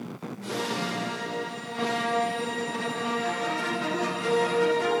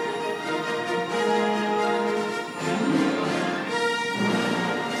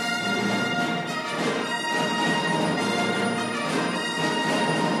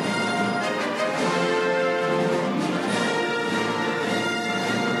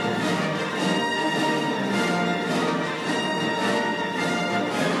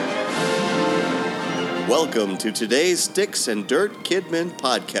Welcome to today's Sticks and Dirt Kidmin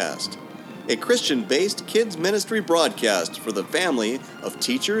podcast, a Christian-based kids ministry broadcast for the family of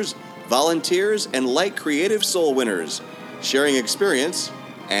teachers, volunteers, and light creative soul winners, sharing experience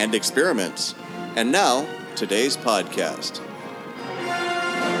and experiments. And now, today's podcast.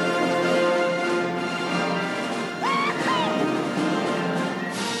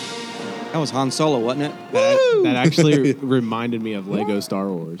 That was Han Solo, wasn't it? That actually reminded me of Lego Star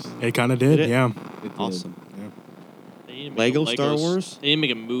Wars. It kind of did, yeah. It did. Awesome. Yeah. They need to make Lego a Star Wars? They need to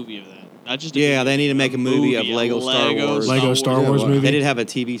make a movie of that. Not just a Yeah, movie, they need to make a movie of Lego Star Wars. Lego Star Wars Yeah, movie. They did have a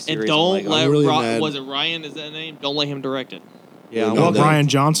TV series. And don't on Lego. let really mad. was it Ryan? Is that the name? Don't let him direct it. Yeah, No, welcome, that- Brian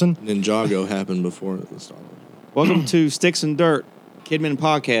Johnson. Ninjago happened before the Star Wars. welcome to Sticks and Dirt Kidmin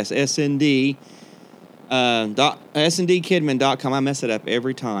Podcast, SND. SNDKidmin.com. I mess it up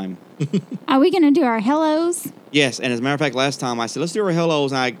every time. Are we going to do our hellos? Yes, and as a matter of fact, last time I said, let's do our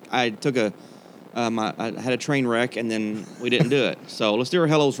hellos, and I took a, I had a train wreck, and then we didn't do it. So let's do our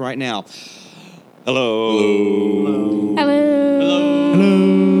hellos right now. Hello. Hello.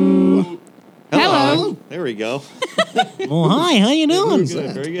 Hello. There we go. Well, hi. How you doing?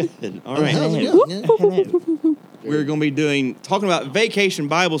 Good, very good. All right. Yeah. We're going to be talking about Vacation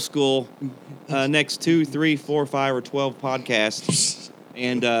Bible School next 2, 3, 4, 5, or 12 podcasts.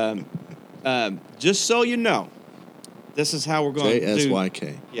 And just so you know, this is how we're going to do.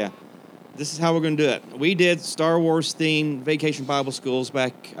 JSYK. Yeah. This is how we're going to do it. We did Star Wars themed Vacation Bible Schools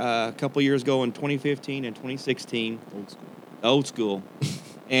back a couple years ago in 2015 and 2016. Old school.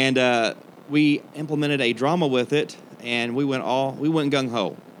 And we implemented a drama with it, and we went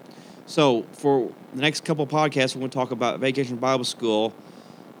gung-ho. So for the next couple podcasts, we're going to talk about Vacation Bible School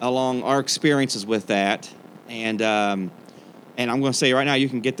along our experiences with that. And I'm going to say right now, you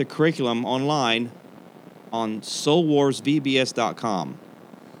can get the curriculum online on soulwarsvbs.com.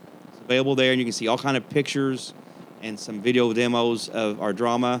 It's available there, and you can see all kind of pictures and some video demos of our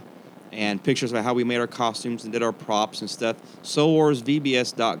drama and pictures of how we made our costumes and did our props and stuff.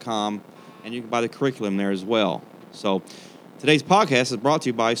 soulwarsvbs.com, and you can buy the curriculum there as well. So today's podcast is brought to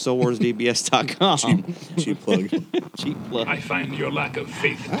you by soulwarsvbs.com. Cheap plug. Cheap plug. I find your lack of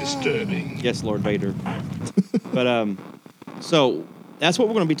faith disturbing. Yes, Lord Vader. But so that's what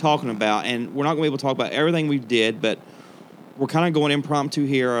we're going to be talking about, and we're not going to be able to talk about everything we did, but we're kind of going impromptu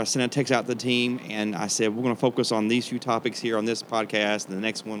here. I sent a text out to the team, and I said we're going to focus on these few topics here on this podcast, and the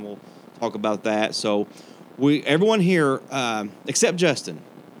next one we'll talk about that. So everyone here, except Justin,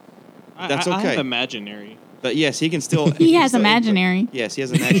 that's I okay. have imaginary. But yes, he can still. He has imaginary. Yes, he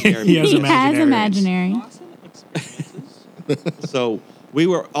has imaginary. He has He imaginary. has imaginary. So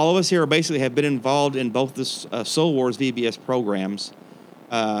all of us here basically have been involved in both the Soul Wars VBS programs.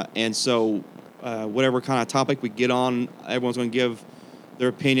 And so whatever kind of topic we get on, everyone's going to give their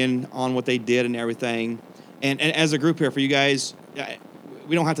opinion on what they did and everything. And as a group here for you guys,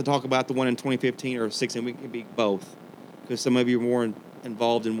 we don't have to talk about the one in 2015 or 16. We can be both because some of you are more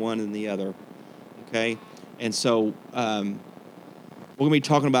involved in one than the other. Okay? And so we're going to be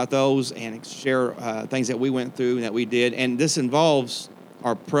talking about those and share things that we went through and that we did. And this involves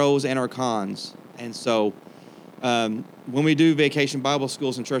our pros and our cons. And so when we do Vacation Bible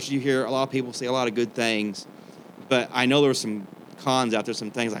Schools in church, you hear a lot of people say a lot of good things. But I know there's some cons out there,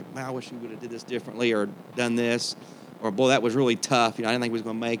 some things like, man, I wish we would have did this differently or done this. Or, boy, that was really tough. I didn't think we was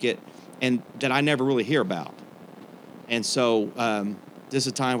going to make it. And that I never really hear about. And so this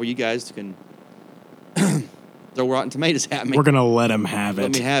is a time where you guys can throw rotten tomatoes at me. We're going to let him have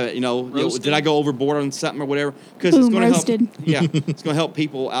Let it. me have it. Roasted. Did I go overboard on something or whatever? Because it's Boom, going to help. roasted. Yeah, it's going to help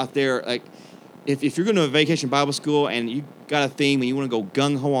people out there. Like, if you're going to a Vacation Bible School and you got a theme and you want to go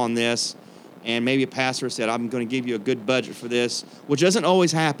gung ho on this, and maybe a pastor said, "I'm going to give you a good budget for this," which doesn't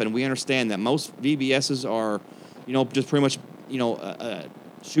always happen. We understand that most VBSs are, just pretty much, a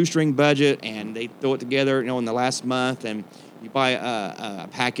shoestring budget, and they throw it together, in the last month, and you buy a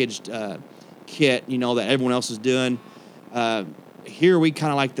packaged kit, that everyone else is doing. Here we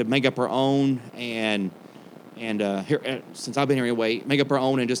kind of like to make up our own, and here, since I've been here anyway, make up our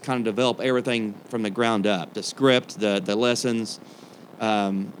own and just kind of develop everything from the ground up. The script, the lessons,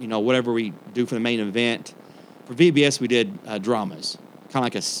 whatever we do for the main event. For VBS, we did dramas, kind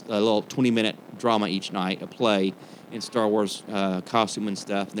of like a little 20-minute drama each night, a play in Star Wars costume and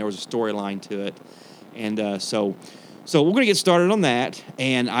stuff, and there was a storyline to it. And so we're going to get started on that,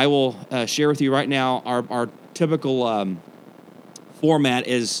 and I will share with you right now our typical format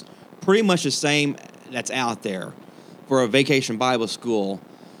is pretty much the same that's out there for a Vacation Bible School.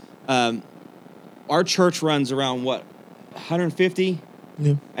 Our church runs around, 150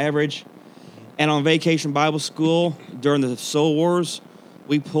 average? And on Vacation Bible School, during the Soul Wars,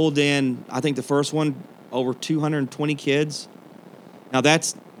 we pulled in, I think the first one, over 220 kids. Now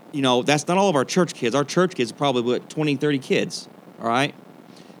that's not all of our church kids. Our church kids are probably 20, 30 kids. All right.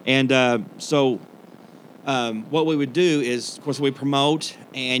 And what we would do is, of course, we promote,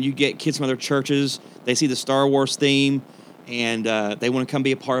 and you get kids from other churches. They see the Star Wars theme, and they want to come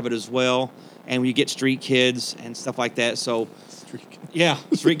be a part of it as well. And you get street kids and stuff like that. So,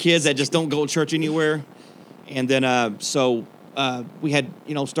 street kids that just don't go to church anywhere. And then, we had,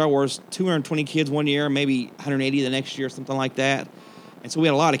 Star Wars 220 kids one year, maybe 180 the next year, something like that. And so we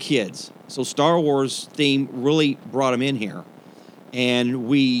had a lot of kids. So Star Wars theme really brought them in here. And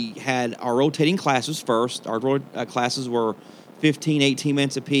we had our rotating classes first. Our classes were 15, 18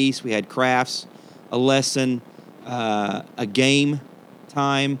 minutes apiece. We had crafts, a lesson, a game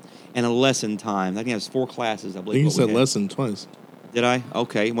time, and a lesson time. I think it was 4 classes, I I believe. think you said lesson twice. Did I?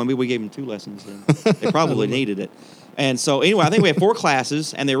 Okay. Well, maybe we gave them 2 lessons then. They probably needed it. And so, anyway, I think we had 4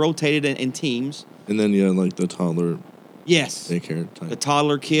 classes, and they rotated in teams. And then you had like the toddler Yes. daycare type. The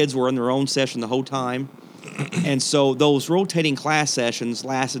toddler kids were in their own session the whole time. And so those rotating class sessions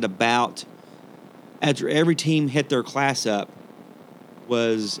lasted about, after every team hit their class up,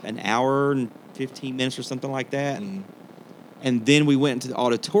 was an hour and 15 minutes or something like that. Mm. And then we went into the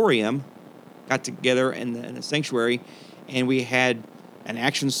auditorium, got together in the sanctuary, and we had an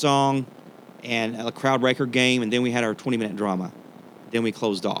action song and a crowd breaker game, and then we had our 20-minute drama. Then we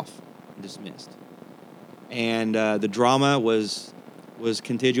closed off and dismissed. And the drama was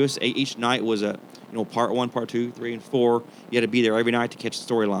contiguous. Each night was a part 1, part 2, 3, and 4. You had to be there every night to catch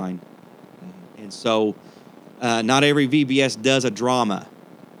the storyline. And so, not every VBS does a drama.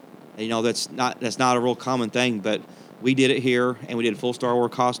 That's not a real common thing, but we did it here, and we did full Star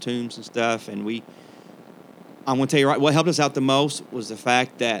Wars costumes and stuff. And I'm going to tell you what helped us out the most was the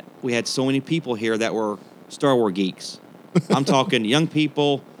fact that we had so many people here that were Star Wars geeks. I'm talking young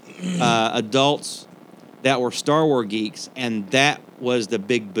people, adults that were Star Wars geeks, and that was the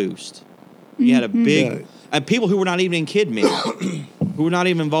big boost. You had a big... And people who were not even in Kid Men, who were not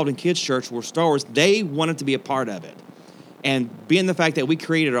even involved in kids' church, were Star Wars. They wanted to be a part of it. And being the fact that we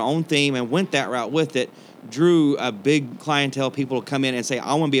created our own theme and went that route with it, drew a big clientele of people to come in and say,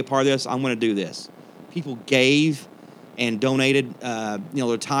 I want to be a part of this, I'm going to do this. People gave and donated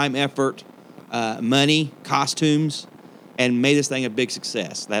their time, effort, money, costumes, and made this thing a big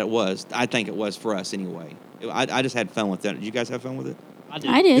success. That it was. I think it was for us anyway. I just had fun with it. Did you guys have fun with it?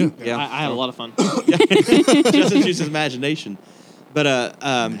 I did. Yeah. I had a lot of fun. Just use his imagination. But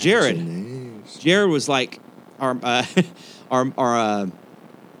Jared was like our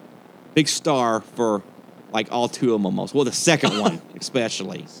big star for like all 2 of them almost. Well, the second one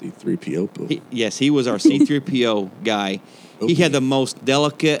especially. C-3PO. He was our C-3PO guy. He had the most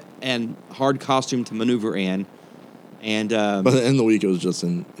delicate and hard costume to maneuver in. And By the end of the week, it was just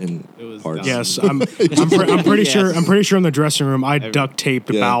in parts. Yes, I'm pretty sure. I'm pretty sure in the dressing room, I duct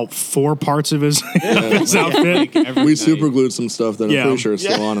taped about 4 parts of his, his outfit. We super glued some stuff that I'm pretty sure is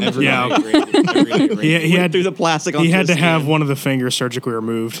still on him. He had through the plastic. He had to have one of the fingers surgically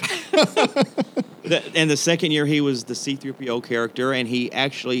removed. And the second year, he was the C-3PO character, and he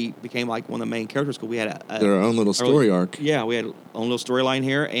actually became like one of the main characters because we had their own little story arc. Yeah, we had our own little storyline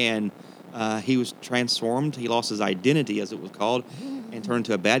here, and he was transformed. He lost his identity, as it was called, and turned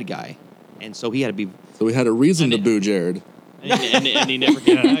into a bad guy. And so he had to be... So we had a reason to boo Jared. And he never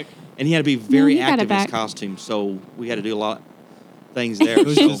came back. And he had to be very he got active it in his back. costume, so we had to do a lot of things there. It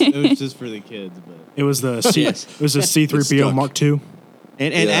was just for the kids, but It was the C, Yes. it was a C-3PO stuck. Mark II.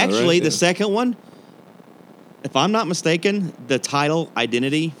 And Yeah, actually, right, the yeah. second one, if I'm not mistaken, the title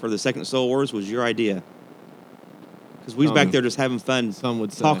identity for the second Star Wars was your idea. Because we was back there just having fun some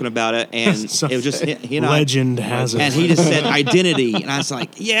would say. talking about it, and So- it was just he and I. Legend has it. And he just said identity, and I was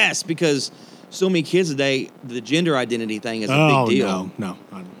like, yes, because so many kids today, the gender identity thing is a big deal. no.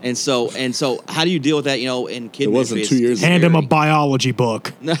 And so, how do you deal with that? In kid It wasn't ministry, 2 years it's Hand him a scary. biology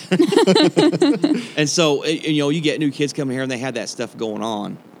book. And so, you get new kids coming here and they have that stuff going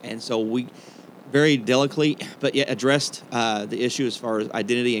on. And so we very delicately, but yet addressed the issue as far as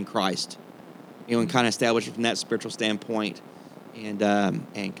identity in Christ, and kind of established it from that spiritual standpoint, and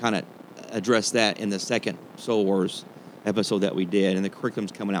kind of addressed that in the second Soul Wars episode that we did. And the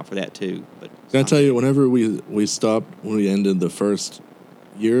curriculum's coming out for that too. But Can I tell you, whenever we stopped, when we ended the first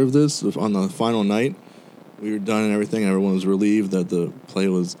year of this, on the final night, we were done and everything. Everyone was relieved that the play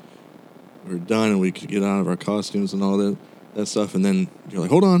we were done and we could get out of our costumes and all that stuff. And then you're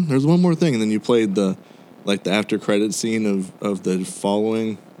like, hold on, there's one more thing. And then you played the after credit scene of the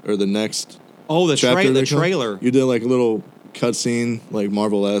following or the next the chapter. the trailer. You did like a little cutscene, like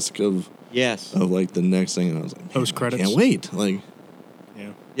Marvel-esque of Yes. like the next thing. And I was like, Post credits. can't wait. Like,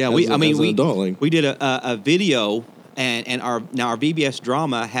 Yeah, as an adult, like, we did a video, and our VBS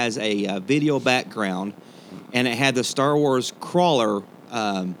drama has a video background, and it had the Star Wars crawler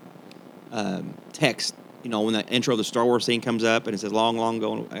text. You know, when the intro of the Star Wars scene comes up, and it says "long, long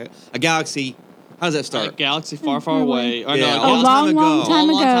ago, a galaxy." How does that start? A galaxy far, far away. Or Yeah. no, A long, long time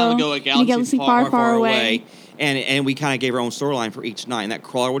long time ago. ago, a in galaxy far, far away. And we kind of gave our own storyline for each night. And that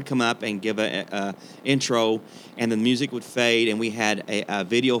crawler would come up and give a intro, and the music would fade, and we had a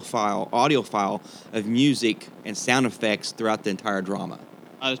audio file of music and sound effects throughout the entire drama.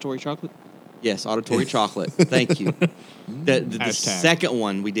 Auditory chocolate. Yes, auditory chocolate. Thank you. The second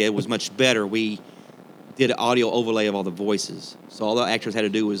one we did was much better. We did an audio overlay of all the voices. So all the actors had to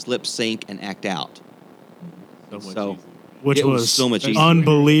do was lip sync and act out. Which it was so much easier.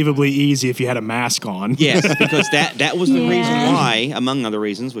 unbelievably easy if you had a mask on. Yes, because that was the Yeah. reason why, among other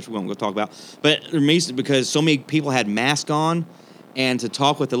reasons, which we won't go talk about. But the reason because so many people had masks on, and to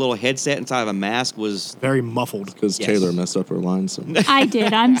talk with a little headset inside of a mask was Very muffled. because Yes. Taylor messed up her line. So I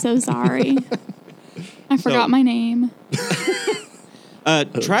did. I'm so sorry. I forgot my name.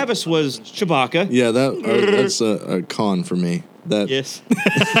 Travis was Chewbacca. yeah, that's a con for me. That Yes.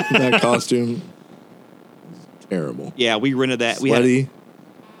 that costume is terrible. Yeah, we rented that. We had Sweaty.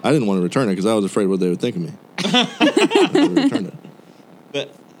 I didn't want to return it because I was afraid what they would think of me. I returned it. but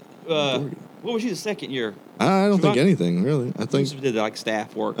what was you the second year? I don't think Chewbacca? anything really. I think. We did like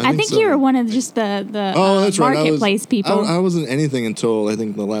staff work. I think so. you were one of just the Oh, that's right. marketplace people. I wasn't anything until I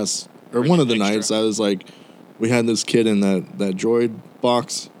think the last or one of the extra. nights. I was like, we had this kid in that droid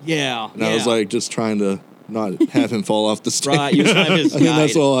box, Yeah. and I was like just trying to not have him fall off the stage. Right, you were kind of his I think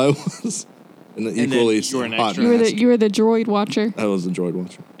that's guide. all I was. And the then equally you were an hot extra. mask. you were the droid watcher. I was the droid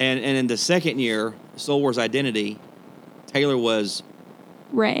watcher. And in the second year, Soul Wars Identity, Taylor was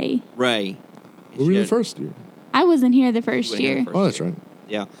Ray. Ray. What were you the first year? I wasn't here the first wasn't here year. the first Oh, that's right.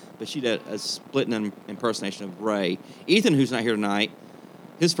 Yeah, but she did a split impersonation of Ray. Ethan, who's not here tonight,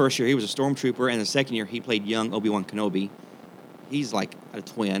 his first year he was a stormtrooper, and the second year he played young Obi-Wan Kenobi. He's like a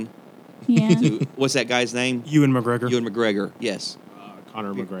twin. Yeah. to- what's that guy's name? Ewan McGregor. Ewan McGregor. Yes.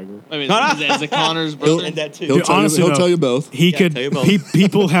 Conor McGregor. I mean, is it Connor's brother? And that too. He'll, Dude, tell, honestly, you, he'll though, tell you both. He Yeah, could. tell you both.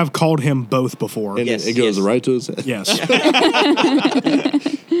 People have called him both before. And Yes, it goes yes. right to his head. Yes.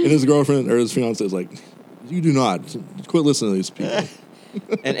 And his girlfriend or his fiance is like, you do not. Quit listening to these people.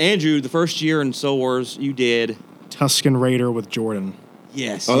 And Andrew, the first year in Soul Wars, you did. Tuscan Raider with Jordan.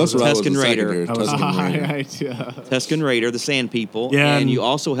 Yes. Oh, that's what Tuscan I was the Raider. second year. I was- Tuscan Raider. Tuscan Raider, the Sand People. Yeah, And and- you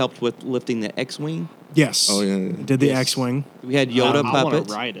also helped with lifting the X-Wing. Yes. Oh, yeah. Did the Yes. X-wing. We had Yoda I want puppets.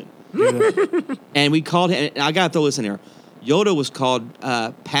 to ride it. And we called him, and I got to throw this in here. Yoda was called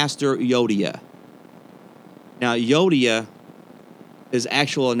Pastor Yodia. Now, Yodia is an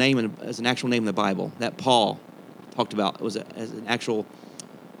actual name in the Bible that Paul talked about. It was as an actual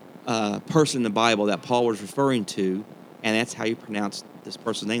person in the Bible that Paul was referring to, and that's how you pronounce this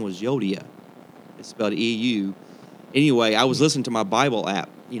person's name was Yodia. It's spelled E-U. Anyway, I was listening to my Bible app,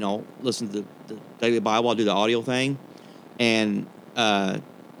 listen to the Daily Bible. I'll do the audio thing, and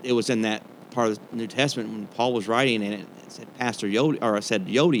it was in that part of the New Testament when Paul was writing, and it said Pastor Yoda, or it said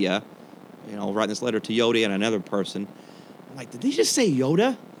Yodia, writing this letter to Yoda and another person. I'm like, did they just say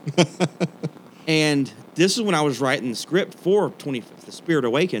Yoda? And this is when I was writing the script for 25th, The Spirit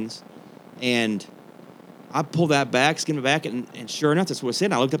Awakens, and I pulled that back, skimmed it back, and sure enough, that's what it said.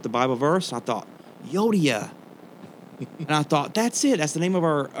 And I looked up the Bible verse, and I thought, Yodia. And I thought, that's it. That's the name of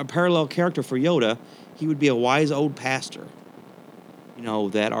our parallel character for Yoda. He would be a wise old pastor.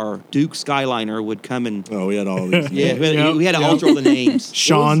 That our Duke Skyliner would come and... Oh, we had all these. Yeah, we had to alter all the names.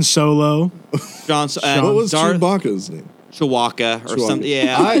 Sean Solo. John, What was Darth Chewbacca's name? Chewbacca or Chewbacca. something.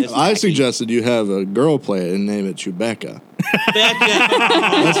 Yeah. it's I wacky. suggested you have a girl play it and name it Chewbacca. Becca.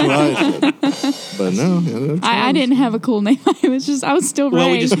 That's what I said. But no. I didn't have a cool name. I was still Ray.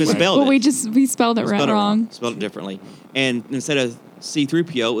 Well, we just misspelled But it. we spelled it Spelled it wrong. Spelled it differently. And instead of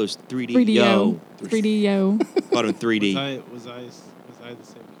C-3PO, it was 3D 3DO. Yo. 3DO. Called him 3D. Was I the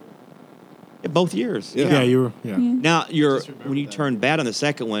same kid? Yeah, both years. Yeah. Yeah, you were. Yeah. Now, Just remember when you that. turned bad on the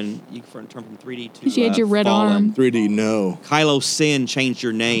second one, you turned from 3D to 'Cause you had your red Fallen. arm. 3D, no. Kylo Sin changed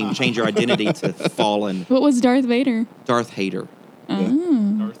your name, changed your identity to Fallen. What was Darth Vader? Darth Hater.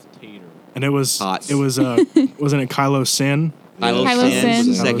 Oh. Darth Tater. And it was. Hot. It was. Wasn't it Kylo Sin? Kylo, Kylo Sin was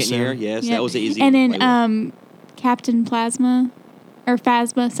the Sin. second Kylo Sin. year. Yes, Yeah. that was the easy And one to then play with. Captain Plasma. Or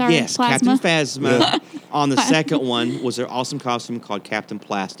Phasma, sorry. Yes, Plasma. Captain Phasma. On the second one was an awesome costume called Captain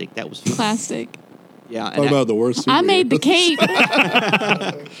Plastic. That was fun. Plastic. Yeah, and Talk about the worst. I made the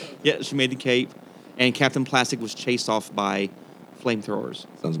superhero. cape. yeah, she made the cape, and Captain Plastic was chased off by flamethrowers.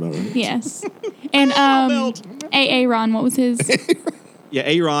 Sounds about right. Yes. And AA Ron, what was his? Yeah,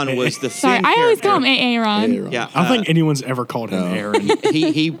 Aaron was the Sorry, Finn I always call him character. Aaron. Aaron. Yeah, I don't think anyone's ever called him No. Aaron.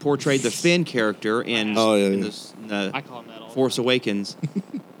 he portrayed the Finn character in, Oh, yeah, in yeah. the I call him that all the Force time. Awakens.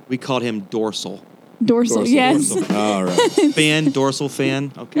 We called him Dorsal. Dorsal, yes. All right. Finn, Dorsal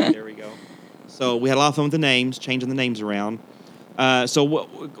Finn. Okay, there we go. So we had a lot of fun with the names, changing the names around. So we're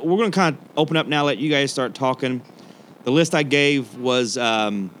going to kind of open up now, let you guys start talking. The list I gave was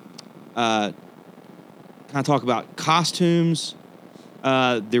kind of talk about costumes,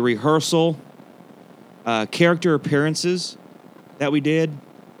 the rehearsal, character appearances that we did,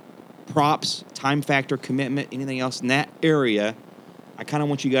 props, time factor, commitment, anything else in that area. I kind of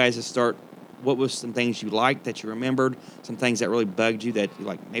want you guys to start. What was some things you liked that you remembered? Some things that really bugged you that you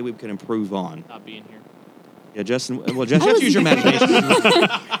like maybe we could improve on. Not being here. Yeah, Justin. Well, Justin, you have to use your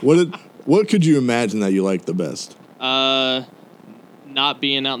imagination. What could you imagine that you liked the best? Not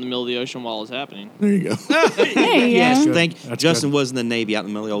being out in the middle of the ocean while it's happening. There you go. There you Yes, go. Justin good. was in the Navy out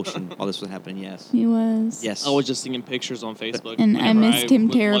in the middle of the ocean while this was happening. Yes. He was. Yes. I was just seeing pictures on Facebook. And I whenever missed him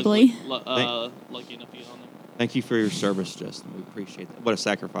was terribly. Lucky enough to get on them. Thank you for your service, Justin. We appreciate that. What a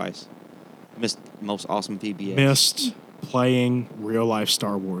sacrifice. Missed the most awesome PBS. Missed playing real life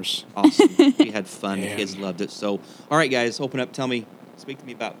Star Wars. Awesome. We had fun. The Man. kids loved it. So, all right, guys, open up. Speak to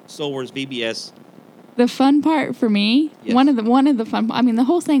me about Soul Wars VBS. The fun part for me, Yes. one of the fun. I mean, the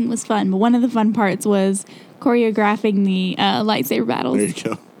whole thing was fun, but one of the fun parts was choreographing the lightsaber battles. There you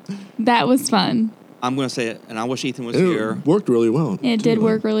go. That was fun. I'm going to say it, and I wish Ethan was It here. worked really well. It too, did though.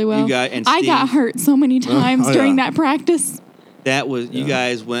 work really well. You got- and I got Steve- hurt so many times oh, during yeah. that practice. That was you Yeah.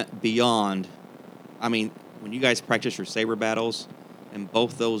 guys went beyond. I mean, when you guys practice your saber battles and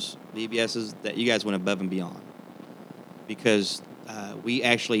both those VBSs, that you guys went above and beyond because we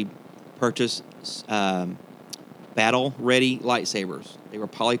actually purchased battle-ready lightsabers. They were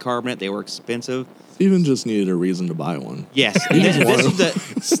polycarbonate. They were expensive. Steven just needed a reason to buy one. Yes, He this, just wanted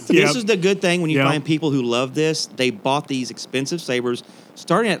this Yep. is the good thing when you Yep. find people who love this. They bought these expensive sabers,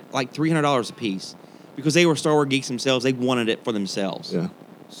 starting at like $300 a piece, because they were Star Wars geeks themselves. They wanted it for themselves. Yeah.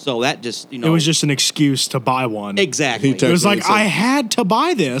 So that just It was just an excuse to buy one. exactly. He It was like, Technically, I had to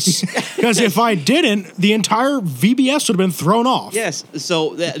buy this because if I didn't, the entire VBS would have been thrown off. Yes.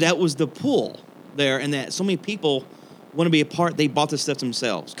 So that was the pull there, and that so many people want to be a part. They bought this stuff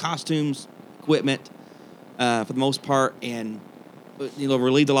themselves, costumes, equipment, for the most part, and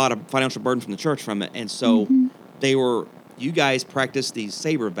relieved a lot of financial burden from the church from it. And so you guys practiced these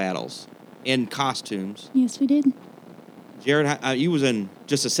saber battles in costumes. Yes, we did. Jared, you was in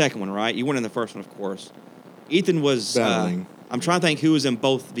just the second one, right? You weren't in the first one, of course. Ethan was. Battling. I'm trying to think who was in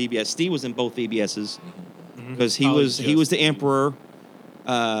both VBS. Steve was in both VBSs because he Oh, was just the Steve. Emperor,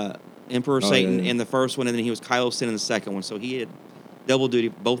 Emperor Satan yeah. in the first one, and then he was Kylo Sin in the second one. So he had double duty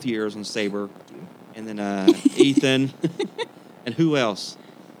both years on saber, and then Ethan, and who else?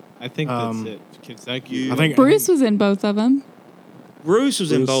 I think Um, that's it. Consecutive. I think Bruce was in both of them. Bruce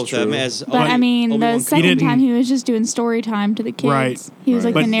was in Bruce, both of them true. as. But I mean, Obi-Wan the second didn't- time he was just doing story time to the kids. Right. He was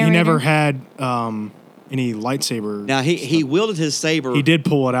like but the he narrator. never had any lightsaber. Now he wielded his saber. He did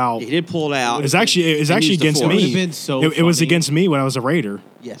pull it out. He did pull it out. It was actually And used the against Force. It would have me. been so It was funny. against me when I was a raider.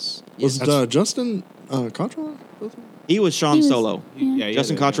 Yes. Was That's- Justin Contra? He was Sean He was- Solo. Yeah, yeah,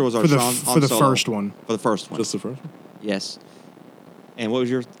 Justin yeah. Contra was our For the Sean for the Solo. first one. For the first one. Just the first one? Yes. And what was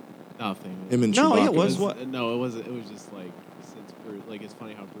your? Nothing. Him and No, Chewbacca. it was what? No, it wasn't. It was just like since Bruce. Like it's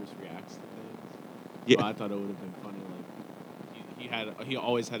funny how Bruce reacts to things. Yeah. So I thought it would have been funny. Like he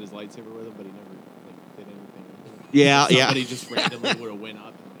always had his lightsaber with him, but he never like did anything. With it. Yeah, yeah. Somebody just randomly would have went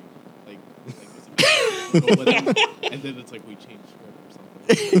up and like was go with him, and then it's like we changed script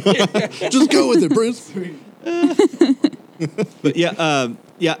or something. Just go with it, Bruce. But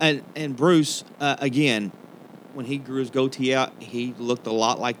and Bruce again, when he grew his goatee out, he looked a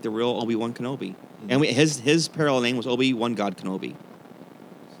lot like the real Obi-Wan Kenobi, and his parallel name was Obi-Wan God Kenobi.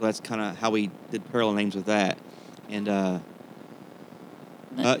 So that's kind of how we did parallel names with that, and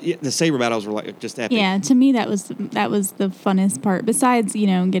the saber battles were like just epic. Yeah, to me that was the funnest part. Besides,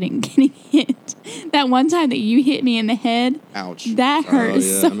 getting hit. That one time that you hit me in the head, Ouch. that hurt yeah, I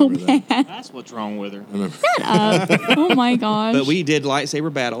so remember that. bad. That's what's wrong with her. I remember. Shut up. Oh my gosh. But we did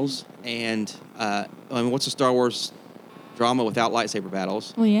lightsaber battles, and I mean, what's a Star Wars drama without lightsaber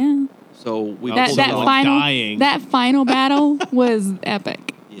battles? Well, yeah. So we That- pulled that it off. dying. That final battle was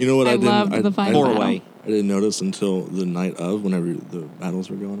epic. You know what I, I didn't? loved the final Four battle. away. I didn't notice until the night of, whenever the battles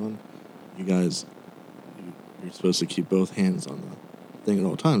were going on. You guys, you're supposed to keep both hands on the thing at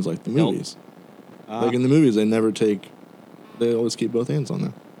all times, like the Nope. movies. Like in the movies, they always keep both hands on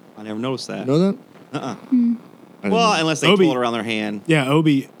there. I never noticed that. You know that? Uh-uh. I didn't Well, know. unless they Obi- pull it around their hand, Yeah,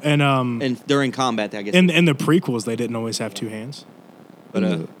 Obi and and during combat, I guess. in the prequels they didn't always have two hands. But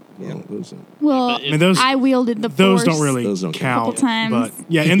And yeah. those Well, But if- I mean, those I wielded the those force don't really Those don't count. count. Couple times. But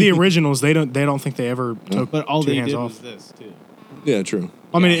yeah, in the originals, they don't think they ever took But all two they hands did off. was this too. yeah, true.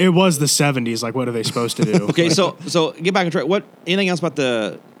 I mean, it was the 70s. Like, what are they supposed to do? Okay, Like, so get back on track. What? Anything else about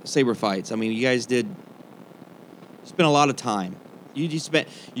the saber fights? I mean, you guys spent a lot of time. You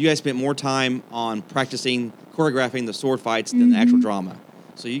guys spent more time on practicing choreographing the sword fights than the actual drama.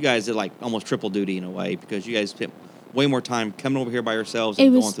 So you guys did like almost triple duty in a way because you guys spent way more time coming over here by yourselves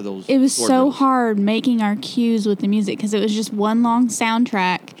and going through those. It was sword so drills. hard making our cues with the music because it was just one long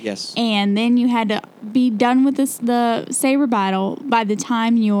soundtrack. Yes. And then you had to be done with the saber battle by the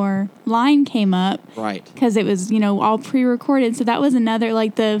time your line came up. Right. Because it was, all pre-recorded. So that was another,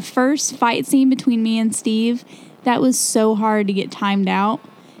 like the first fight scene between me and Steve, that was so hard to get timed out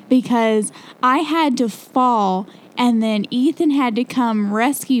because I had to fall and then Ethan had to come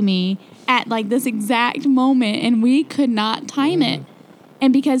rescue me at like this exact moment and we could not time it.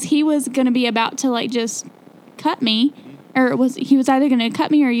 And because he was going to be about to like just cut me, or he was either going to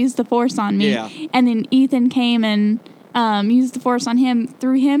cut me or use the force on me. Yeah. And then Ethan came and used the force on him,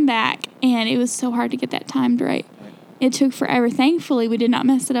 threw him back, and it was so hard to get that timed right. It took forever. Thankfully, we did not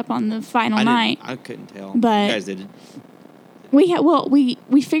mess it up on the final night. I couldn't tell. But you guys did.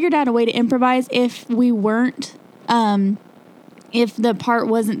 We figured out a way to improvise if we weren't if the part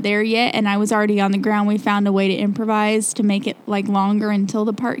wasn't there yet and I was already on the ground. We found a way to improvise to make it like longer until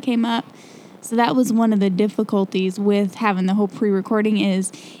the part came up. So that was one of the difficulties with having the whole pre-recording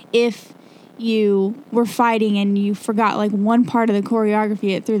is if you were fighting and you forgot like one part of the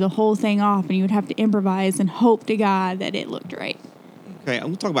choreography, it threw the whole thing off and you would have to improvise and hope to God that it looked right. Okay, I'm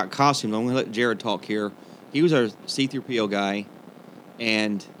going to talk about costumes. I'm going to let Jared talk here. He was our C-3PO guy,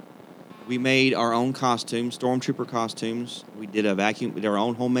 and we made our own costumes, Stormtrooper costumes. We did our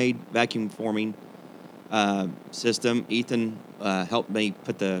own homemade vacuum forming system. Ethan helped me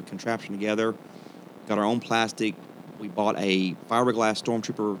put the contraption together. Got our own plastic. We bought a fiberglass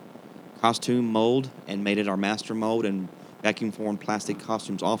Stormtrooper costume mold and made it our master mold and vacuum formed plastic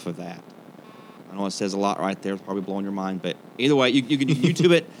costumes off of that. I know it says a lot right there. It's probably blowing your mind, but either way, you can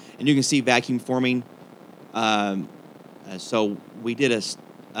YouTube it and you can see vacuum forming. So we did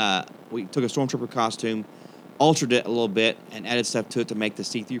we took a Stormtrooper costume, altered it a little bit, and added stuff to it to make the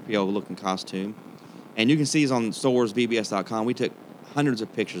C-3PO looking costume. And you can see it's on StarWarsVBS.com. We took hundreds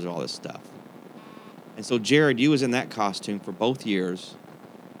of pictures of all this stuff. And so, Jared, you was in that costume for both years.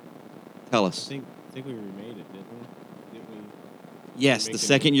 Tell us. I think we remade it, didn't we? Yes, the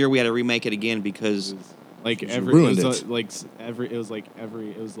second year we had to remake it again because It was like You every ruined it was it. it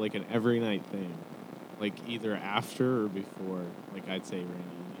was like an every night thing, like either after or before. Like I'd say, Randy,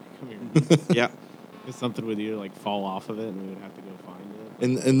 come here. yeah, Because something would either like fall off of it, and we would have to go find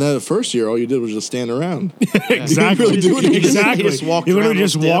it. And that first year, all you did was just stand around. exactly. really do anything. Exactly. He just walked He literally around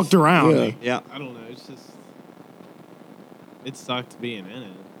just all stiff. walked around. Yeah. yeah. I don't know. It's just it sucked being in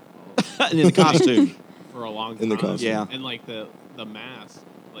it And in the costume. for a long time. In the costume. Yeah. And like the mask,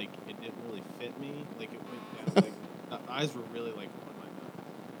 like it didn't really fit me. Like it went down. Like the eyes were really like on my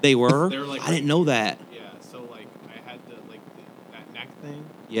mouth. They were? They were like I didn't know that. Yeah. So like I had to like that neck thing.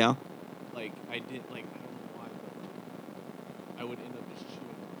 Yeah. Like I did like I don't know why, but I would end up just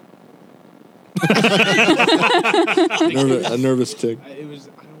chewing. A nervous tick. It was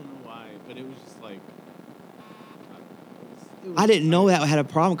I don't know why, but it was just like it was I didn't know like- that had a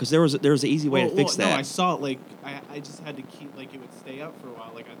problem because there was an easy way to fix that. No, I saw it like I just had to keep like it would stay up for a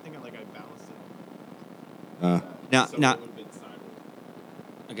while. Like I think I balanced it. On Now- so now- it would have been sideways.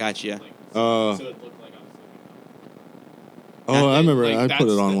 I got you. Like, Oh. so it looked like I was looking up. Oh, I remember. Like, I put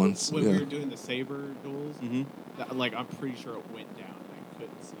that's it on the- once. when we Yeah. were doing the saber duels. hmm Like I'm pretty sure it went down and I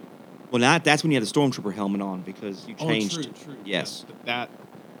couldn't see it. Well, that's when you had the Stormtrooper helmet on because you changed. Oh, true. Yes. Yeah, but that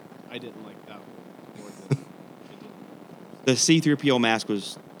I didn't like that one. More than it didn't. The C-3PO mask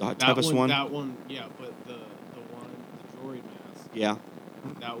was the That toughest one. That one, yeah. But the droid mask. Yeah.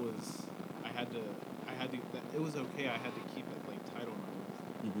 That was I had to. It was okay. I had to keep it like tight on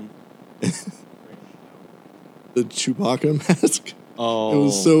my wrist. hmm The Chewbacca mask. Oh, It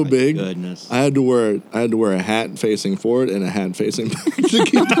was so my big. Goodness. I had to wear a hat facing forward and a hat facing back to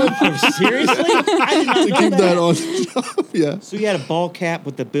keep that, Seriously? I did not to know keep that. that on top. Yeah. So you had a ball cap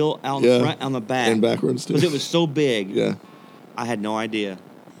with the bill out Yeah. the front on the back. And backwards too. Because it was so big. Yeah. I had no idea.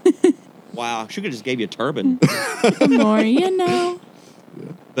 Wow. She could have just gave you a turban. The more you know.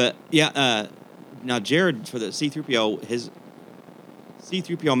 But yeah, now Jared for the C-3PO, his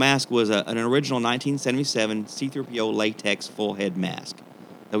C-3PO mask was an original 1977 C-3PO latex full head mask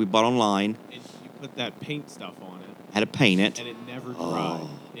that we bought online. And you put that paint stuff on it, Had to paint it. and it never dried. Oh,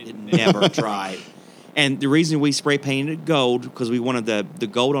 it never dried. And the reason we spray painted it gold because we wanted the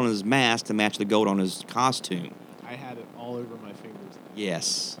gold on his mask to match the gold on his costume. I had it all over my fingers.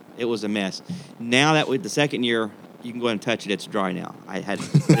 Yes, it was a mess. Now that with the second year, you can go ahead and touch it. It's dry now. I had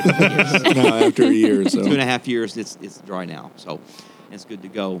Now, after a year or so. 2.5 years. It's dry now, so it's good to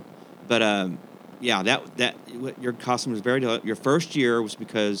go. But yeah, that your costume was very. Your first year was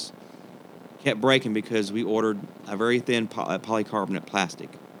because kept breaking because we ordered a very thin polycarbonate plastic.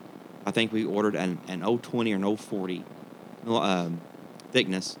 I think we ordered an 020 or 040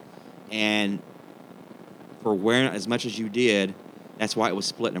 thickness, and for wearing it as much as you did, that's why it was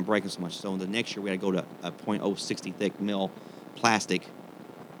splitting and breaking so much. So the next year we had to go to a .060 thick mil plastic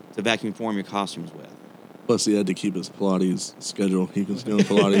to vacuum form your costumes with. Plus, he had to keep his Pilates schedule. He was doing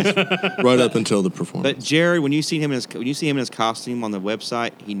Pilates right up until the performance. But Jared, when you see him in his costume on the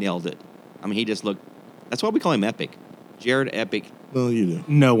website, he nailed it. I mean, he just looked. That's why we call him Epic. Jared Epic. Well, you do.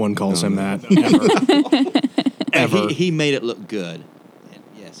 No one calls him that ever. Ever. He made it look good. And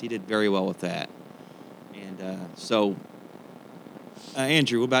yes, he did very well with that. And so,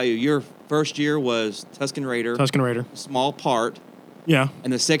 Andrew, what about you? Your first year was Tusken Raider. Tusken Raider. Small part. Yeah.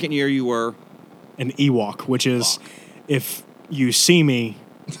 And the second year you were An Ewok, which is, if you see me,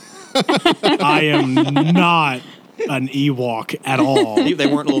 I am not an Ewok at all. They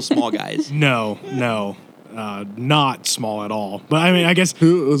weren't little small guys. No, not small at all. But I mean, I guess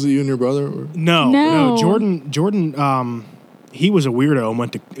Who was it? You and your brother? Or? no. Jordan. He was a weirdo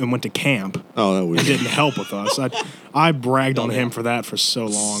and went to camp. Oh, that weird. It didn't help with us. I bragged on him for that for so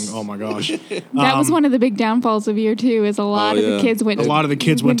long. Oh my gosh. That was one of the big downfalls of year two. Is a lot of the kids went. A lot of the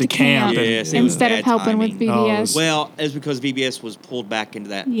kids went to camp. Yes, it was instead of bad helping timing. with VBS. Well, it's because VBS was pulled back into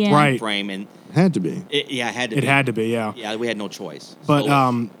that Yeah. Right. frame, and Had to be. it had to. It be. had to be, yeah. Yeah, we had no choice. But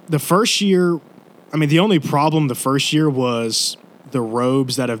So, the first year, I mean, the only problem the first year was the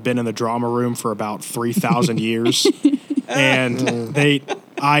robes that have been in the drama room for about 3,000 years. And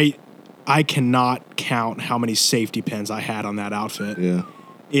I cannot count how many safety pins I had on that outfit. Yeah.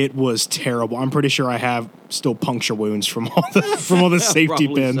 It was terrible. I'm pretty sure I have still puncture wounds from all the safety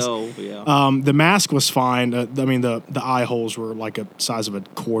probably pins. So, yeah. The mask was fine. I mean, the eye holes were like a size of a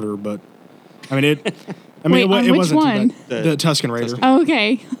quarter, but I mean it. I mean, Wait, on it which wasn't one? too bad. The Tusken Raider. Oh,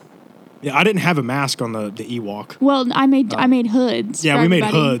 okay. Yeah, I didn't have a mask on the Ewok. Well, I made hoods. Yeah, for we made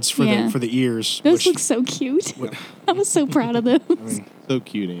everybody. hoods for the ears. Those which- look so cute. I was so proud of those. So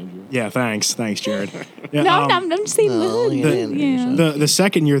cute, Andrew. yeah, thanks, Jared. Yeah, No, I'm just saying the hoods. Yeah. the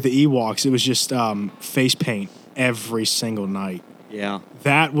second year, the Ewoks, it was just face paint every single night. Yeah.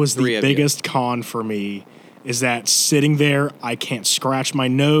 That was Three the of you. biggest con for me. Is that sitting there, I can't scratch my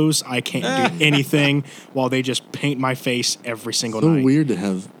nose, I can't do anything while they just paint my face every single So night. weird to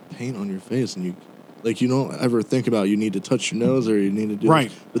have paint on your face and you don't ever think about you need to touch your nose or you need to do Right.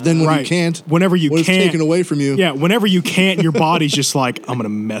 this. But then when you can't, whenever you when can't, it's taken away from you. Yeah, whenever you can't, your body's just like, I'm gonna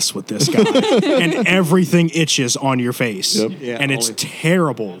mess with this guy, and everything itches on your face, Yep. Yeah, and it's always.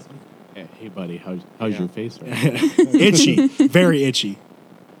 terrible, Hey, buddy, how's your face right now? itchy, very itchy.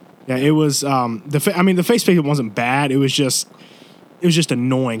 Yeah, it was. The face paint wasn't bad. It was just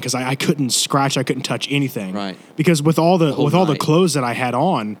annoying because I couldn't scratch, I couldn't touch anything. Right. Because with all the whole the night. clothes that I had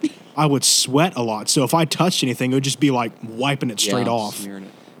on, I would sweat a lot. So if I touched anything, it would just be like wiping it straight Yeah, off. smearing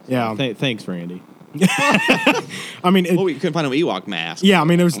it. Yeah. Thanks, Randy. I mean, Well, we couldn't find an Ewok mask. yeah. I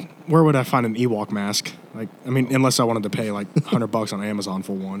mean, it was. Where would I find an Ewok mask? Like, I mean, unless I wanted to pay like $100 on Amazon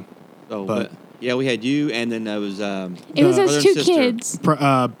for one. So, But- yeah, we had you, and then there was It was brother us and two sister. kids.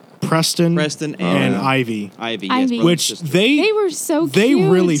 Preston and and Ivy, Ivy. Ivy. brother and which sister. they were so they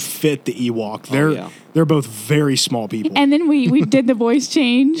cute. really fit the Ewok. They're both very small people. And then we did the voice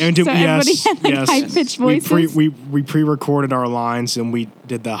change. And so everybody had like high pitched voices. We pre-recorded our lines and we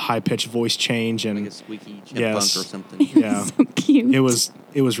did the high pitched voice change like and a squeaky chipmunk Yes. or something. yeah, So cute. it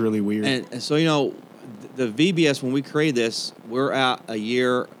was really weird. And so the VBS, when we created this, we're out a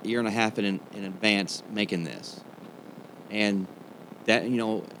year and a half in advance making this, and that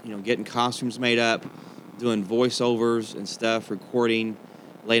getting costumes made up, doing voiceovers and stuff, recording,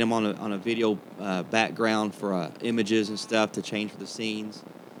 laying them on a video background for images and stuff to change for the scenes,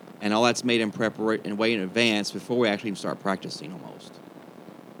 and all that's made in preparation and way in advance before we actually even start practicing almost.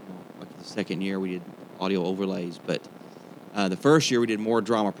 Like the second year we did audio overlays, but the first year we did more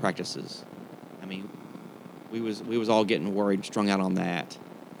drama practices. I mean, we was all getting worried, strung out on that,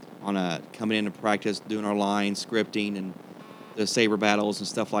 on coming into practice, doing our lines, scripting, and the saber battles and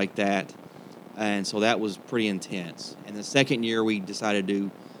stuff like that. And so that was pretty intense. And the second year we decided to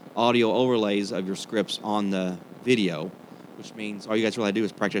do audio overlays of your scripts on the video, which means all you guys really do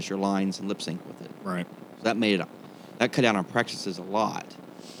is practice your lines and lip sync with it. Right. So that cut down on practices a lot,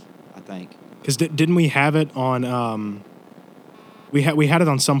 I think. Because didn't we have it on? We had it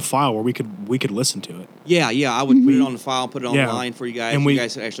on some file where we could listen to it. Yeah. I would put it on the file, put it Yeah. online for you guys. And you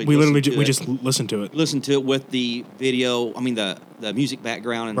guys actually we literally listen to we it. just listened to it. Listen to it with the video. I mean the music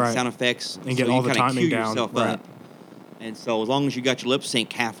background and the Right. sound effects, And get so all you the kinda timing cue down, yourself right. up. And so as long as you got your lip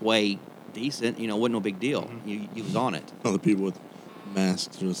sync halfway decent, wasn't no big deal. You was on it. All the people with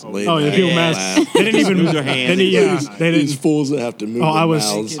masks just laid Oh, the back. people Yeah. masks. They didn't even Move their hands. They These didn't. fools that have to move Oh, their I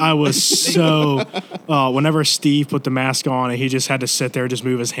mouths. was so. Whenever Steve put the mask on and he just had to sit there and just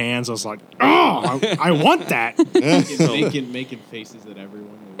move his hands, I was like, oh, I want that. making faces at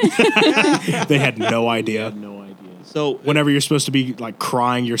everyone. They had no I idea. had no idea. So Whenever you're supposed to be like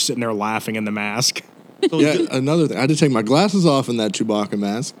crying, you're sitting there laughing in the mask. Yeah, another thing. I had to take my glasses off in that Chewbacca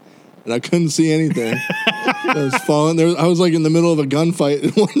mask, and I couldn't see anything. I was falling there. I was like in the middle of a gunfight,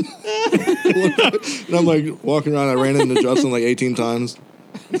 and I'm like walking around. I ran into Justin like 18 times.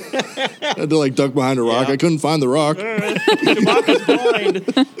 I had to like duck behind a rock. Yeah. I couldn't find the rock. Chewbacca's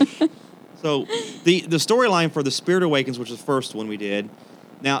blind. So the storyline for The Spirit Awakens, which was the first one we did.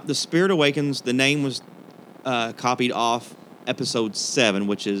 Now, The Spirit Awakens, the name was copied off Episode 7,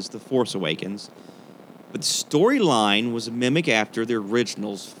 which is The Force Awakens. But the storyline was a mimic after the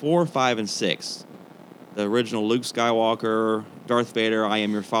originals 4, 5, and 6. The original Luke Skywalker, Darth Vader, I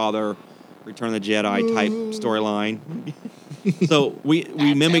Am Your Father, Return of the Jedi type storyline. So we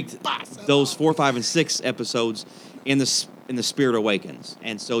mimicked those 4, 5, and 6 episodes in the Spirit Awakens,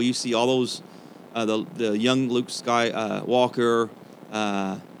 and so you see all those the young Luke Skywalker,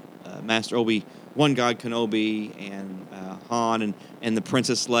 Master Obi-Wan Kenobi, and Han, and the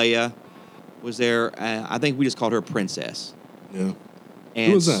Princess Leia was there. I think we just called her Princess. Yeah. And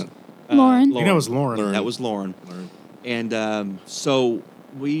Who was that? Lauren. I think that was Lauren. Lauren. That was Lauren. Lauren. And so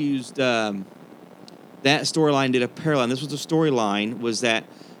we used that storyline, did a parallel. And this was the storyline, was that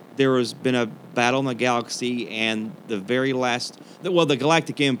there has been a battle in the galaxy, and the very last, the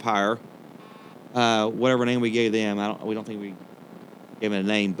Galactic Empire, whatever name we gave them, we don't think we gave it a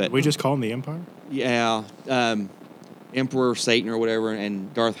name, but We just call him the Empire. yeah, Emperor Satan or whatever,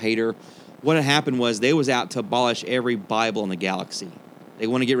 and Darth Vader. What had happened was they was out to abolish every Bible in the galaxy. They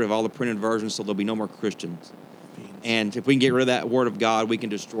want to get rid of all the printed versions so there'll be no more Christians. And if we can get rid of that Word of God, we can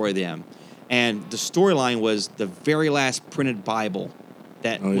destroy them. And the storyline was the very last printed Bible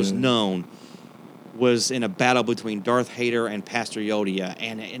that was known was in a battle between Darth Vader and Pastor Yoda,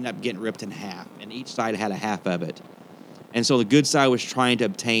 and it ended up getting ripped in half. And each side had a half of it. And so the good side was trying to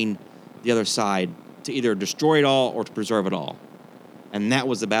obtain the other side to either destroy it all or to preserve it all. And that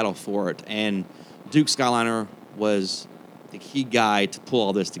was the battle for it. And Duke Skyliner was the key guy to pull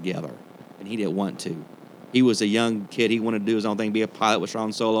all this together. And he didn't want to. He was a young kid. He wanted to do his own thing, be a pilot with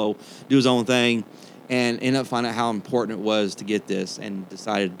Sean Solo, do his own thing, and ended up finding out how important it was to get this, and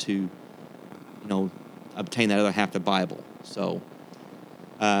decided to, obtain that other half of the Bible. So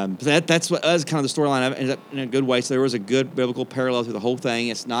that's kind of the storyline. Ended up in a good way. So there was a good biblical parallel through the whole thing.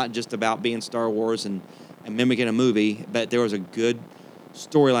 It's not just about being Star Wars and mimicking a movie, but there was a good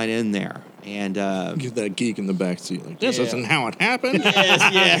storyline in there. And Get that geek in the back seat. Like, this Yeah. isn't how it happened.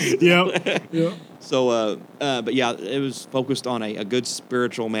 yes. Yep. So, but yeah, it was focused on a good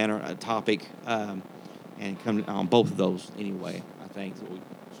spiritual topic, and come on both of those anyway. I think is what we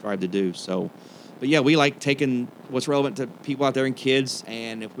strive to do. So, but yeah, we like taking what's relevant to people out there and kids,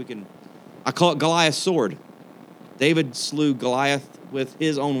 and if we can, I call it Goliath's sword. David slew Goliath with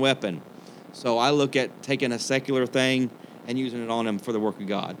his own weapon. So I look at taking a secular thing and using it on him for the work of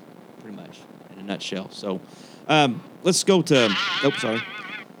God, pretty much, in a nutshell. So let's go to, we talked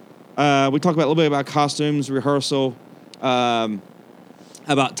about a little bit about costumes, rehearsal,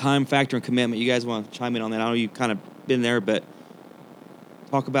 about time factor and commitment. You guys want to chime in on that? I know you've kind of been there, but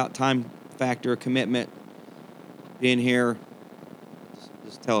talk about time factor, commitment, being here.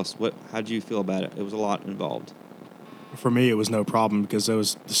 Just tell us, how did you feel about it? It was a lot involved. For me, it was no problem because it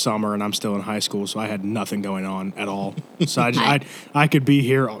was the summer and I'm still in high school, so I had nothing going on at all. So I could be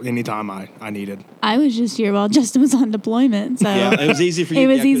here anytime I needed. I was just here while Justin was on deployment, so Yeah, it was easy for you. it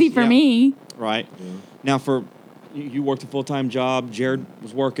was yeah, easy 'cause- for yeah. me. Right. Now, you worked a full-time job. Jared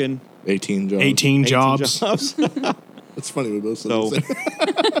was working 18 jobs. 18 18 jobs. jobs. It's funny we both said So- the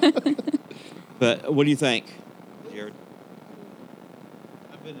same. But what do you think, Jared?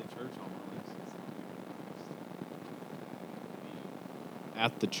 I've been in church all my life.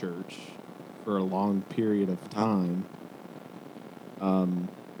 At the church for a long period of time.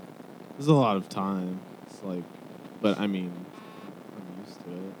 There's a lot of time. It's like, but I mean, I'm used to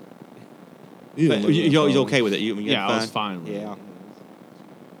it. You But didn't live you're that long. okay with it? You Yeah, I was fine with Yeah, it.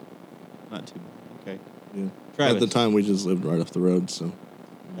 not too bad. Okay. Yeah. Travis. At the time, we just lived right off the road, so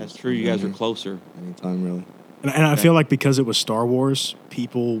That's true. You guys are closer. Anytime, really. And I feel like because it was Star Wars,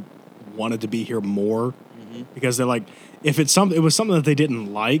 people wanted to be here more because they're like, if it was something that they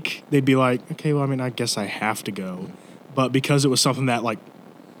didn't like, they'd be like, okay, well, I mean, I guess I have to go. But because it was something that like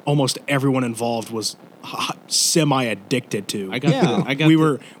almost everyone involved was semi-addicted to,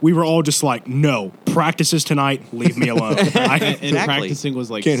 we were all just like, no, practices tonight, leave me alone. And practicing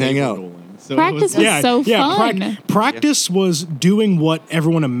was like Can't hang saber out. rolling. So Practice was so fun. Practice was doing what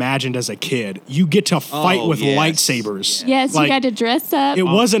everyone imagined as a kid. You get to fight with lightsabers. Yes, Like, you got to dress up. It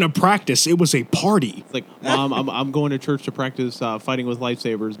wasn't a practice; it was a party. It's like, Mom, I'm going to church to practice fighting with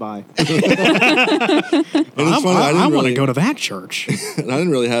lightsabers. Bye. And it's funny, I want to really- go to that church. And I didn't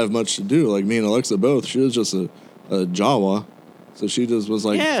really have much to do. Like me and Alexa both. She was just a Jawa, so she just was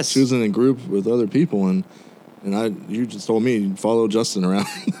like she was in a group with other people, and you just told me to follow Justin around.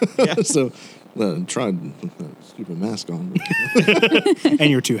 So tried with that stupid mask on. And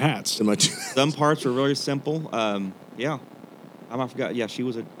your two hats. And my two Some parts were really simple. Yeah. I forgot. Yeah, she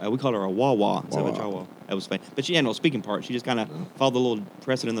was we called her a Wawa instead of a Jawa. That was funny. But she had no speaking part. She just kind of followed the little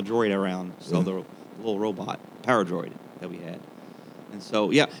pressing in the droid around. So the little robot, power droid that we had. And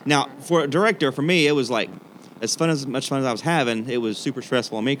so, yeah. Now, for a director, for me, it was like, as much fun as I was having, it was super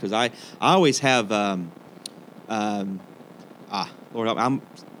stressful on me because I always have, Lord, I'm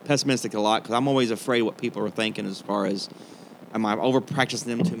pessimistic a lot because I'm always afraid what people are thinking as far as, am I over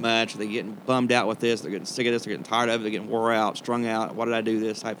practicing them too much? Are they getting bummed out with this? They're getting sick of this. They're getting tired of it. They're getting wore out, strung out. Why did I do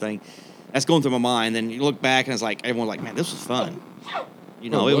this type thing? That's going through my mind. Then you look back and it's like everyone's like, man, this was fun. You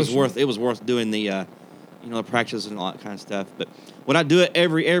know, it was worth doing the, the practice and all that kind of stuff. But would I do it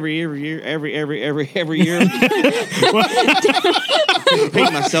every year? Repeat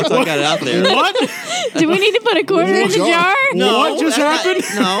myself till I got it out there. What? Do we need to put a quarter in the jar? No, What just happened?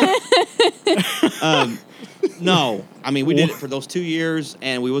 No. No. I mean, we did it for those 2 years,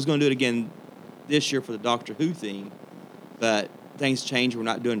 and we was going to do it again this year for the Doctor Who theme, but things changed. We're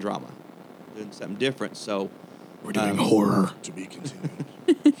not doing drama. We're doing something different, so... We're doing horror. to be continued.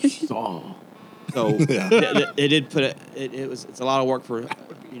 Saw. So it did put it's a lot of work for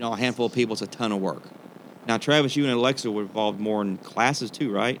a handful of people. It's a ton of work. Now, Travis, you and Alexa were involved more in classes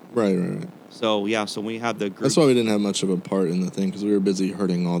too, right? Right. So so we have the group. That's why we didn't have much of a part in the thing because we were busy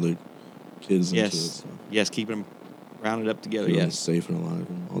hurting all the kids into it. So. Yes, keeping them rounded up together. Keeping them Yes, safe and alive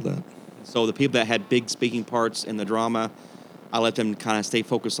and all that. So the people that had big speaking parts in the drama, I let them kind of stay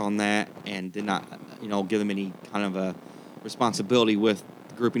focused on that and did not, give them any kind of a responsibility with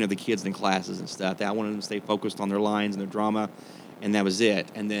the grouping of the kids in classes and stuff. I wanted them to stay focused on their lines and their drama, and that was it.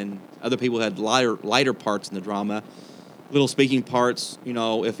 And then other people had lighter parts in the drama, little speaking parts,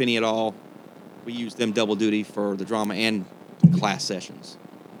 if any at all. We used them double duty for the drama and class sessions,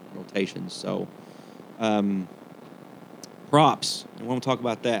 rotations. So, props. I want to talk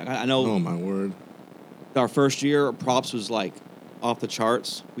about that. I know. Oh my word! Our first year, props was like off the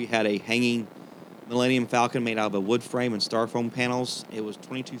charts. We had a hanging Millennium Falcon made out of a wood frame and styrofoam panels. It was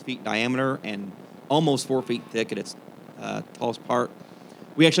 22 feet diameter and almost 4 feet thick at its tallest part.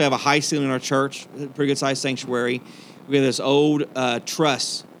 We actually have a high ceiling in our church, a pretty good sized sanctuary. We have this old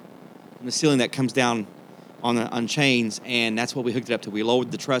truss in the ceiling that comes down on chains, and that's what we hooked it up to. We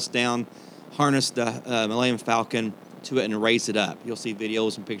lowered the truss down, harnessed the Millennium Falcon to it, and raised it up. You'll see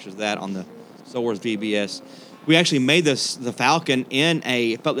videos and pictures of that on the Star Wars VBS. We actually made the Falcon in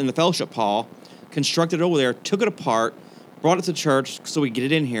the fellowship hall, constructed it over there, took it apart, brought it to church so we could get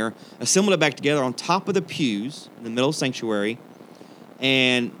it in here, assembled it back together on top of the pews in the middle of the sanctuary,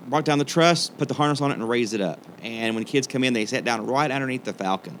 and brought down the truss, put the harness on it, and raised it up. And when kids come in, they sat down right underneath the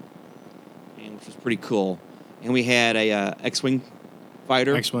Falcon, which was pretty cool. And we had a X-Wing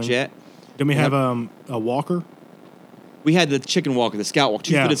fighter jet. Didn't we have a walker? We had the chicken walker, the scout walker,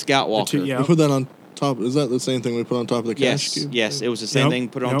 two-footed scout walker. We put that on top. Is that the same thing we put on top of the cash cube? Yes, it was the same thing.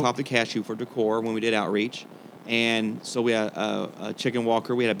 Put it on top of the cash cube for decor when we did outreach. And so we had a chicken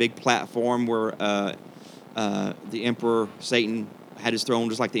walker. We had a big platform where the Emperor Satan had his throne,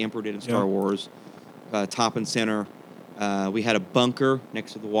 just like the Emperor did in Star Wars, top and center. We had a bunker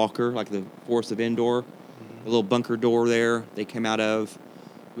next to the walker, like the Forest of Endor. A little bunker door there they came out of.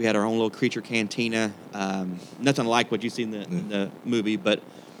 We had our own little creature cantina. Nothing like what you see in the movie, but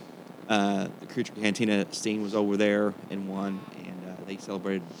the creature cantina scene was over there in one, and they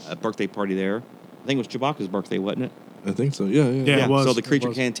celebrated a birthday party there. I think it was Chewbacca's birthday, wasn't it? I think so. Yeah. It was. So the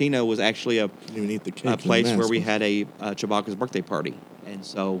creature cantina was actually a place where we had had a Chewbacca's birthday party, and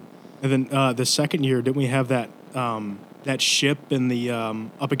so. And then the second year, didn't we have that ship in the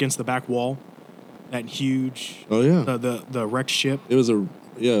up against the back wall? That huge. Oh yeah. The wrecked ship. It was a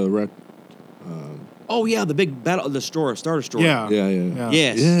wrecked. Oh yeah, the big battle, the Star Destroyer. Yeah. Yeah.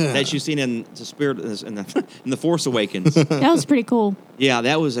 Yes, Yeah. that you've seen in the Spirit in the Force Awakens. That was pretty cool. Yeah,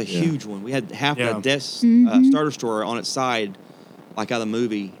 that was a Yeah. huge one. We had half Yeah. the Mhm. Star Destroyer on its side, like out of the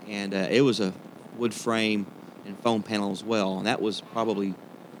movie, and it was a wood frame and foam panel as well, and that was probably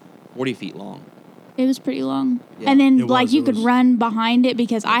 40 feet long. It was pretty long. Yeah. And then, It like, was, you it could was. run behind it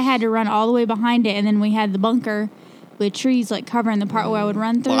because I had to run all the way behind it, and then we had the bunker with trees, like, covering the part where I would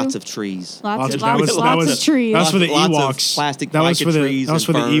run through. Lots of trees. Lots of that was- trees. That was for the Lots of Ewoks. plastic That was for lichen the trees that was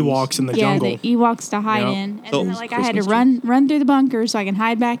for and the ferns. Ewoks in the yeah, jungle. the Ewoks to hide Yep. in. And So- then, like, I had to Christmas run through the bunker so I can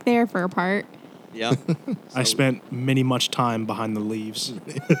hide back there for a part. Yeah. I spent much time behind the leaves.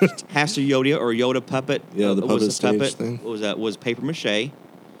 Pastor Yoda or Yoda puppet. Yeah, the was puppet a stage puppet. thing. Was paper mache,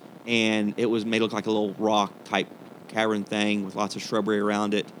 and it was made to look like a little rock type cavern thing with lots of shrubbery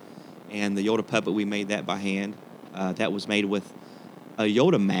around it. And the Yoda puppet, we made that by hand. That was made with a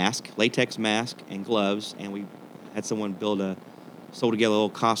Yoda mask, latex mask, and gloves. And we had someone sew together a little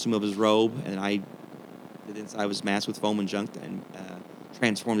costume of his robe, and I did the inside of his mask with foam and junk and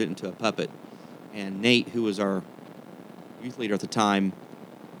transformed it into a puppet. And Nate, who was our youth leader at the time,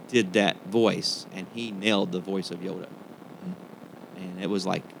 did that voice, and he nailed the voice of Yoda. And it was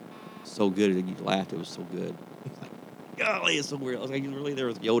like so good that you laughed. It was so good. It's like, golly, it's so weird. I was like, you're really there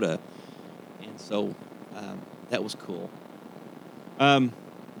with Yoda. And so that was cool.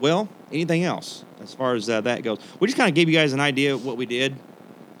 Well, anything else as far as that goes? We just kind of gave you guys an idea of what we did,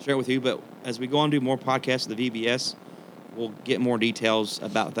 share it with you. But as we go on to do more podcasts of the VBS, we'll get more details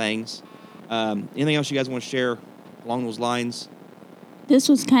about things. Anything else you guys want to share along those lines? This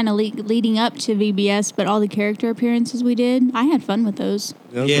was kind of leading up to VBS, but all the character appearances we did, I had fun with those.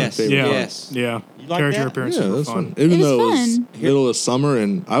 That was Yes. my favorite Yeah. part. Yes. Yeah. You like Character that? appearances Yeah, were that's fun. fun. Even It was though it was fun. middle of summer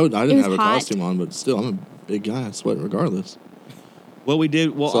and I didn't was have a hot. costume on, but still, I'm a big guy. I sweat regardless. What we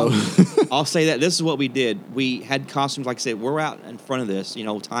did, well, So- I'll say that this is what we did. We had costumes, like I said, we're out in front of this,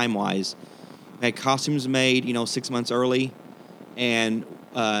 time wise. We had costumes made, 6 months early, and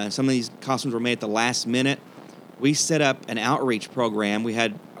some of these costumes were made at the last minute. We set up an outreach program. We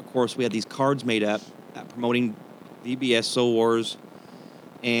had these cards made up promoting VBS Soul Wars,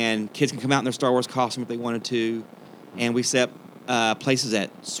 and kids can come out in their Star Wars costume if they wanted to. And we set up places at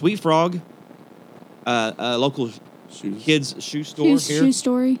Sweet Frog, a local Shoes. kids shoe store here. Shoe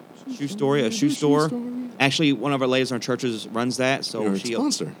story. Shoe store. Actually, one of our ladies in our churches runs that. So You're a she,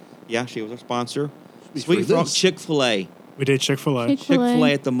 sponsor. yeah, she was our sponsor. be Sweet free Frog, this. Chick-fil-A. We did Chick-fil-A.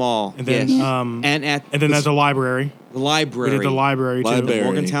 Chick-fil-A at the mall. And then, yes. and and at the library. the library. We did the library, too. Library.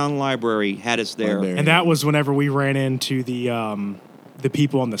 Morgantown Library had us there. Library. And that was whenever we ran into the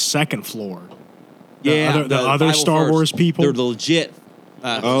people on the second floor. Yeah, the other Bible Star First. Wars people. They're the legit.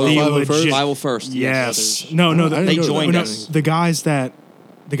 Oh, the The Bible legit- first? Bible First. Yes. No, I they didn't go to joined that. us. The guys that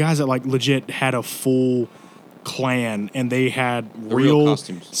like legit had a full clan and they had real real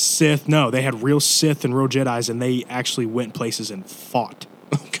costumes. Sith. No, they had real Sith and real Jedis, and they actually went places and fought.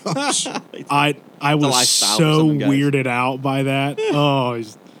 Gosh. I was lifestyle for so some guys. weirded out by that. Oh,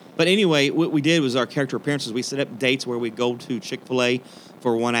 But anyway, what we did was our character appearances. We set up dates where we'd go to Chick-fil-A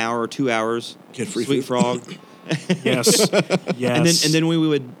for 1 hour or 2 hours. Get free Sweet food. Frog. yes, yes. And then we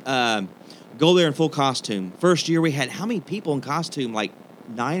would go there in full costume. First year we had how many people in costume? Like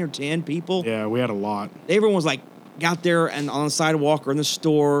 9 or 10 people. yeah, we had a lot. Everyone was like got there and on the sidewalk or in the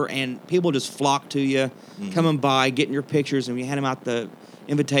store, and people just flocked to you, coming by, getting your pictures, and we had them out the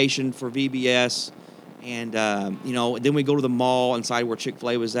invitation for VBS. And then we go to the mall inside where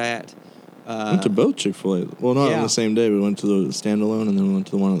Chick-fil-A was at. Went to both Chick-fil-A. Well, not on Yeah. the same day. We went to the standalone and then we went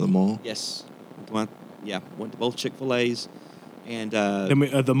to the one at the mall. Yes, went to both Chick-fil-A's, and Then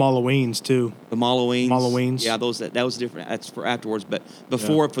the Malloweens too. the Malloweens. Malloweens. Yeah, that was different. That's for afterwards. But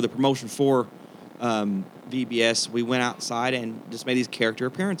before, for the promotion for VBS, we went outside and just made these character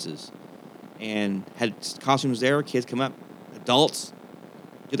appearances, and had costumes there. Kids come up, adults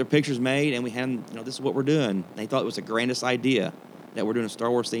get their pictures made, and we had them. This is what we're doing. They thought it was the grandest idea that we're doing a Star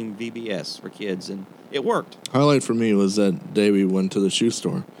Wars themed VBS for kids, and it worked. Highlight for me was that day we went to the shoe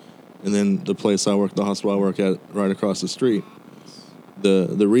store. And then the place I work, the hospital I work at, right across the street,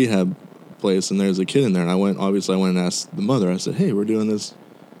 the rehab place, and there's a kid in there. And I went and asked the mother. I said, "Hey, we're doing this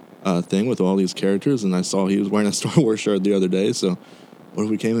thing with all these characters," and I saw he was wearing a Star Wars shirt the other day. So, what if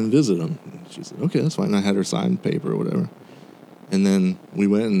we came and visit him? And she said, "Okay, that's fine." And I had her sign paper or whatever. And then we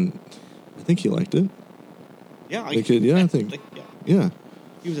went, and I think he liked it. Yeah, The kid, yeah, I think, yeah,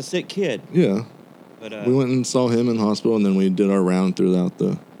 he was a sick kid, yeah. but We went and saw him in the hospital, and then we did our round throughout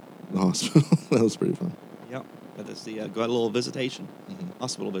the hospital. That was pretty fun. Yep. But it's got a little visitation,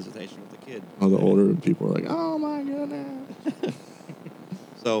 hospital visitation with the kid. All the older people were like, "Oh my goodness!"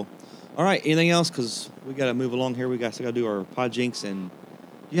 So, All right. Anything else? Because we got to move along here. We still got to do our pod jinx. And do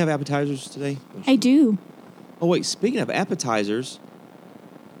you have appetizers today? I do. Oh wait. Speaking of appetizers,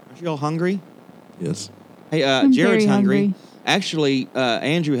 aren't you all hungry? Yes. Hey, I'm Jared's very hungry. Actually,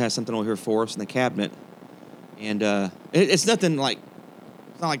 Andrew has something over here for us in the cabinet, and it's nothing like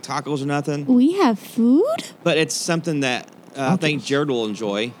it's not like tacos or nothing, We have food? but it's something that I think Jared will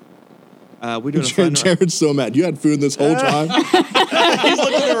enjoy. We're doing a fun. Jared's so mad. You had food this whole time. He's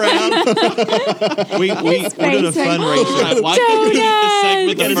looking around. we're doing a face right fundraiser. Why couldn't we get this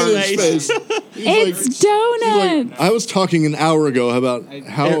segment Get the in his first? face. It's donuts. I was talking an hour ago about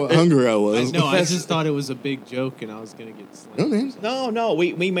how hungry I was. No, I just thought it was a big joke, and I was gonna get No, slammed. man. No.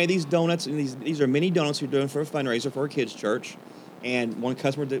 We made these donuts, and these are mini donuts we're doing for a fundraiser for a kids' church. And one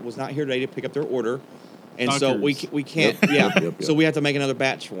customer that was not here today to pick up their order, and so we can't. Yep, Yeah. yep. So we have to make another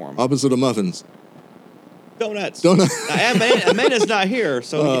batch for them. Opposite of muffins. Donuts. Donuts. Now, Amanda's not here,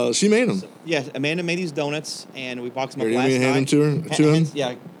 so She made them. yeah. Amanda made these donuts, and we boxed them up Are you last going to hand them night. to her? To him?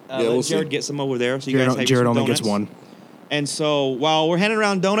 Yeah. Yeah, we'll let Jared see. get some over there. So you guys have Jared some only donuts. gets one. And so while we're handing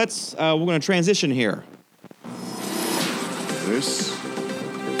around donuts, we're going to transition here. This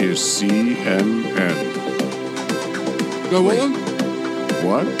is CNN. Go on.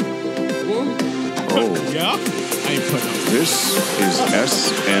 What? Oh, Yeah? I ain't putting up. this is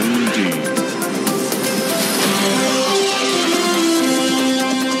SND.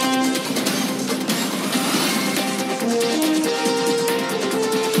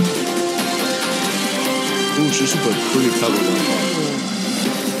 Ooh, she should put Fruity Pebbles on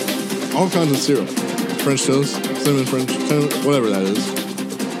top. All kinds of syrup. French toast, cinnamon whatever that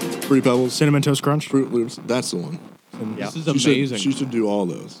is. Fruity Pebbles, Cinnamon Toast Crunch. Fruit Loops. That's the one. Yeah. This is She should- amazing. She should do all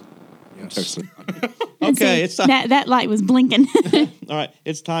those. Text her. Okay, it's time. That light was blinking. All right,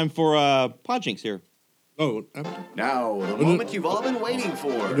 it's time for Podjinx here. Oh, Now, the moment you've all been waiting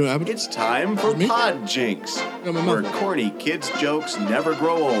for. doing Abbott? It's time for Me? Pod Jinx, Yeah, my where mouth. corny kids' jokes never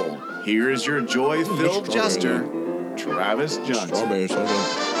grow old. Here is your joy-filled Strawberry. jester, Travis Johnson. strawberry.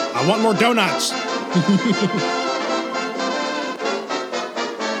 I want more donuts.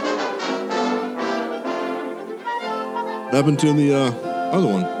 What happened to the other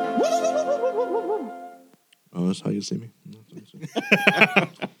one? Oh, that's how you see me.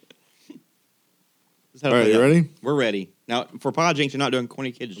 All right, you ready? We're ready. Now, for Podjinx, you're not doing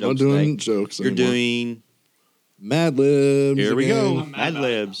corny kids I'm not jokes doing today. jokes You're anymore. doing... Mad Libs. Here we again. go. Mad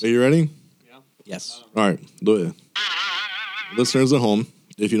Libs. Are you ready? Yes. All right, do it. Listeners at home,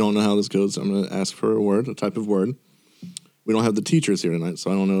 if you don't know how this goes, I'm going to ask for a word, a type of word. We don't have the teachers here tonight,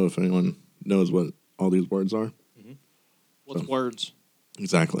 so I don't know if anyone knows what all these words are. What's words?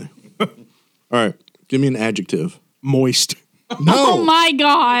 Exactly. All right, give me an adjective. Moist. No, Oh my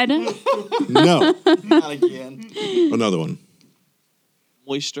God. no. Not again. Another one.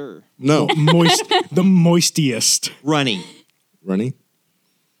 Moisture. No. Moist. The moistiest. Runny. Runny?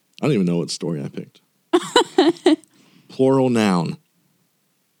 I don't even know what story I picked. Plural noun.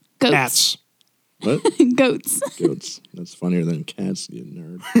 Goats. Cats. What? Goats. Goats. That's funnier than cats, you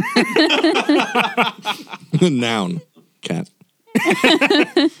nerd. Noun. Cat.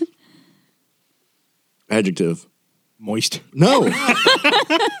 Adjective. Moist. No.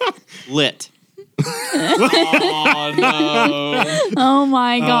 Lit. Oh no! Oh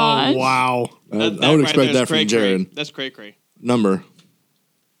my gosh. Oh, wow. I would expect that from Jared. That's cray cray. Number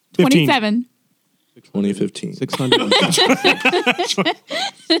 15. 27. 2015. 600.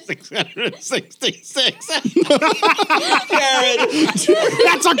 666. Jared.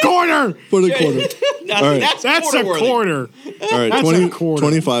 That's a quarter. Put a quarter. All right. That's a quarter. All right. That's 20, a quarter.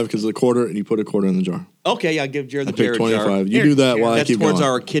 25 because the quarter, and you put a quarter in the jar. Okay, I'll give Jared the I picked Jared 25. jar. You do that while I That's keep towards going.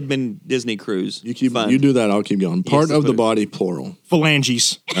 our Kidman Disney cruise. You keep. Fund. You do that. I'll keep going. Part Yes, of put the it- body, plural.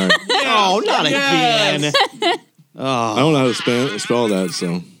 Phalanges. All right. Oh, not again. I don't know how to spell that,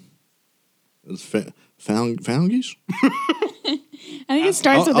 so it's phalanges. I think it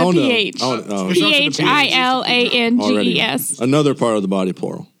starts with a I'll know. PH. Oh, PHILANGES. Another part of the body,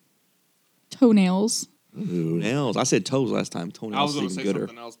 plural. Toenails. Ooh. Nails. I said toes last time. I Toenails was is going to even say gooder.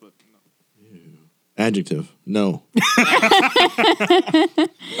 something else, but no. Adjective. No.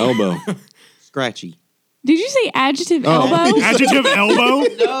 Elbow. Scratchy. Did you say adjective Oh. elbow? Adjective elbow.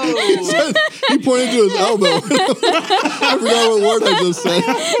 He pointed to his elbow. I forgot what word I just said.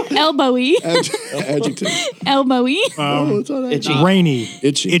 Elbowy. Adjective. Elbowy. Oh, it's all right. Itchy. Rainy.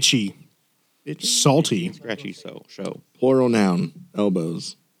 Itchy. Itchy. Salty. Scratchy. So show. Plural noun.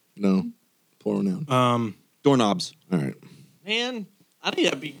 Elbows. No. Plural noun. Doorknobs. All right. Man, I need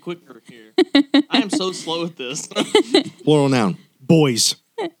to be quicker here. I am so slow at this. Plural noun. Boys.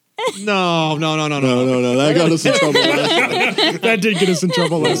 No. No. That got us in trouble last time. That did get us in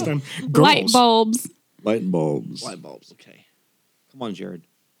trouble last time. Girls. Light bulbs. Light bulbs. Light bulbs. Okay. Come on, Jared.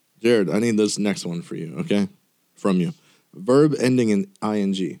 Jared, I need this next one for you, okay? From you. Verb ending in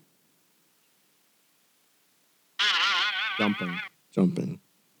ing. Jumping.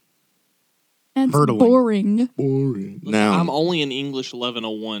 That's Hurdling. boring. Boring. I'm Noun. only in English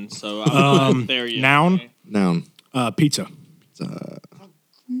 1101, so I'm not there yet. Noun. okay? Noun. Pizza.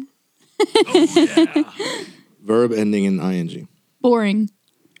 Verb ending in ing. Boring.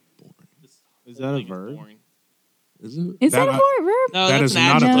 Is that a verb? Boring. Is it? Is that, That a verb? No, That that's is an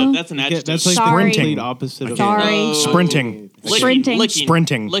not a adjective. verb. That's an adjective. That's like Sorry. the complete opposite of Sorry. No. Sprinting. Sprinting. Licking.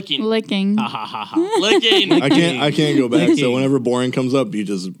 Sprinting. Licking. Licking. Licking. I can't go back. So Licking. whenever boring comes up, you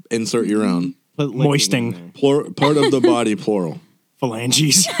just insert your own. Put licking Moisting. in there. Part of the body, plural.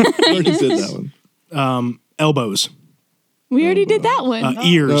 Phalanges. I already said that one. Elbows. We already did that one.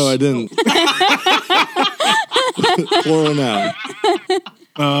 Ears. No, I didn't. Plural noun.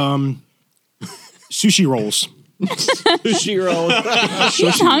 Sushi rolls. Sushi rolls.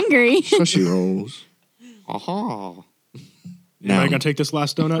 He's hungry. Sushi rolls. Aha. Am I gonna take this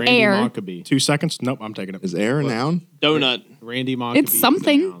last donut? Randy Air. Mockabee. 2 seconds. Nope, I'm taking it. Is air a noun? Donut. Randy Mockabee. It's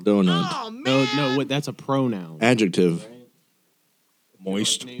something. Donut. No, wait, that's a pronoun. Adjective.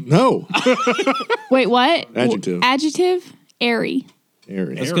 Moist. No. Wait, what? Adjective. Adjective. Airy.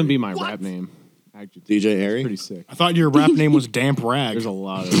 Airy. That's gonna be my rap name. Adjective. DJ Airy. Pretty sick. I thought your rap name was Damp Rag. There's a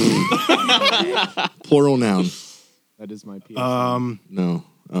lot of Plural noun. that is my PS. No.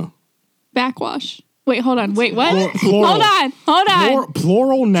 Oh. Backwash. Wait, hold on. Wait, what? Plural. Hold on.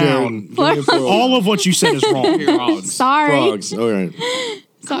 Plural noun. Jared, give me a plural. All of what you said is wrong. Frogs. Sorry. Frogs. All right.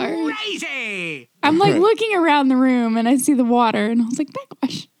 Sorry. Crazy. I'm like looking around the room and I see the water and I was like,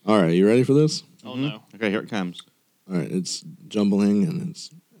 backwash. All right. You ready for this? Oh, no. Okay, here it comes. All right. It's jumbling and it's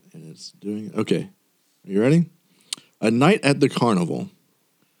doing it. Okay. Are you ready? A night at the carnival.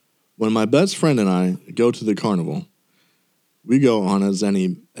 When my best friend and I go to the carnival, we go on as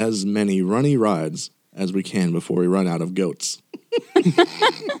many runny rides as we can before we run out of goats.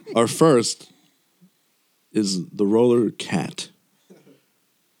 Our first is the roller cat.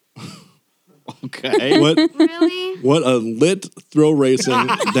 Okay. What a lit thrill racing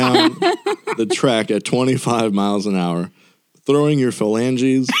down the track at 25 miles an hour, throwing your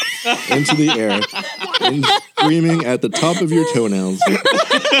phalanges into the air and screaming at the top of your toenails.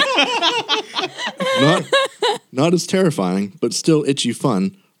 Not as terrifying, but still itchy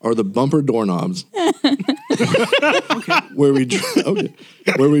fun are the bumper doorknobs. where we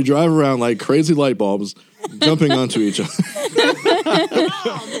drive around like crazy light bulbs, jumping onto each other.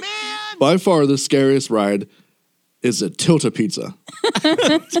 Oh, man. By far the scariest ride is a Tilt-A-Pizza.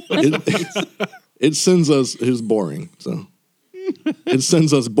 It sends us, it's boring, so. It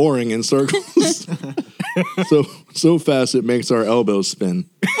sends us boring in circles. so fast it makes our elbows spin.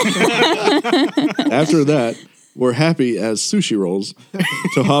 After that, we're happy as sushi rolls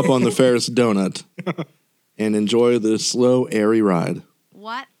to hop on the Ferris donut and enjoy the slow, airy ride.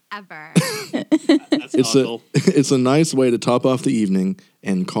 Whatever. It's a nice way to top off the evening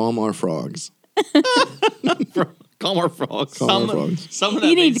and calm our frogs. Calm our frogs. Calm our frogs. Some of that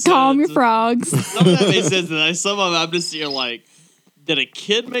You need makes to calm your sense. frogs. Some of that makes sense. And some of it, I'm just here like, did a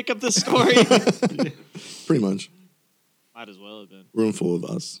kid make up this story? Pretty much. Might as well have been. Room full of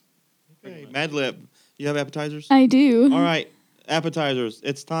us. Okay, Mad Lib. You have appetizers? I do. All right, appetizers.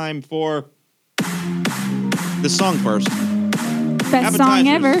 It's time for the song first. Best song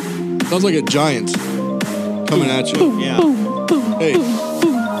ever. Sounds like a giant coming at you. Yeah.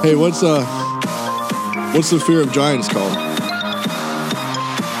 Hey, what's the fear of giants called?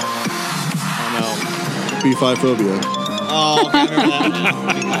 Oh B5 phobia. no. Oh, I remember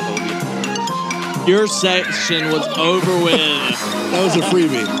that. Your section was over with. That was a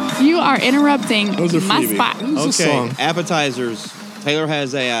freebie. You are interrupting That was a my freebie. spot. It was a Okay, song. appetizers. Taylor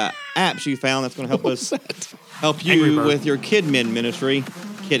has a app she found that's going to help us help Angry you Bird. with your KidMin ministry.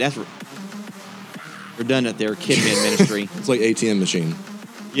 That's redundant there. KidMin ministry. It's like ATM machine.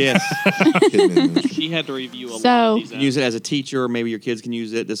 Yes. Kidman ministry. She had to review a lot So- of these. Use it as a teacher, or maybe your kids can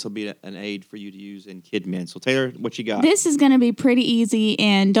use it. This will be an aid for you to use in KidMin. So Taylor, what you got? This is going to be pretty easy,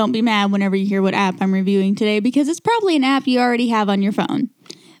 and don't be mad whenever you hear what app I'm reviewing today because it's probably an app you already have on your phone.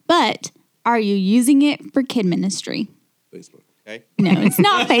 But are you using it for kid ministry? Facebook. Okay. No, it's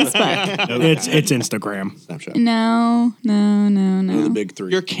not Facebook. It's Instagram. Snapchat. No. They're the big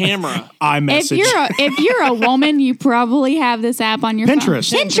three. Your camera. iMessage. If you're a woman, you probably have this app on your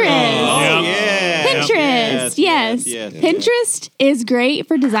Pinterest. phone. Pinterest. Oh, yeah. Pinterest. Yes. yes. Pinterest is great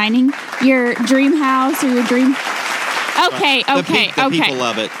for designing your dream house or your dream. Okay, The okay, the okay. people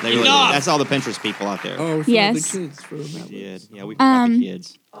love it. They really do. Enough. That's all the Pinterest people out there. Oh, we forgot Yes. the kids for that. We did. Yeah, we forgot the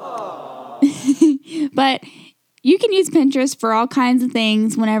kids. But you can use Pinterest for all kinds of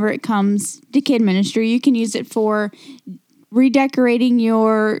things whenever it comes to kid ministry. You can use it for redecorating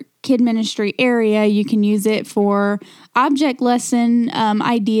your kid ministry area. You can use it for object lesson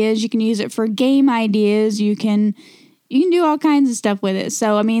ideas. You can use it for game ideas. You can do all kinds of stuff with it.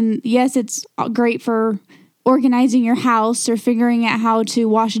 So, I mean, yes, it's great for organizing your house or figuring out how to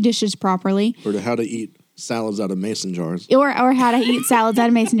wash dishes properly. Or how to eat salads out of mason jars. Or how to eat salads out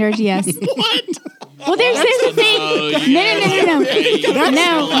of mason jars, yes. What? Well, there's a thing.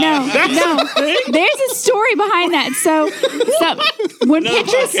 No. There's a story behind that. So when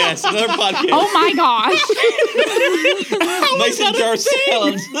Pinterest. Another podcast. Oh my gosh. Mason jar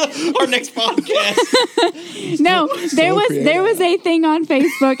salads. Our next podcast. No, there was a thing on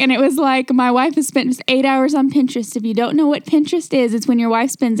Facebook, and it was like, my wife has spent 8 hours on Pinterest. If you don't know what Pinterest is, it's when your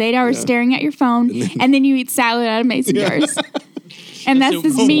wife spends 8 hours staring at your phone, and then you eat salad out of mason jars. And that's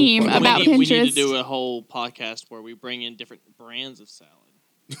this meme about Pinterest. We need to do a whole podcast where we bring in different brands of salad.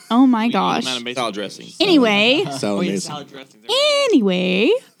 Oh my gosh. Salad dressing. Anyway. Salad mason. Salad dressing.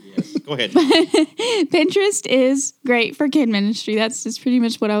 Anyway. Yes. Go ahead. Pinterest is great for kid ministry. That's just pretty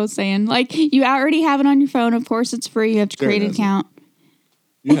much what I was saying. Like, you already have it on your phone. Of course, it's free. You have to create an account.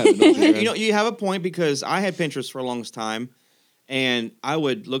 You have it, don't you, You know, you have a point, because I had Pinterest for a longest time, and I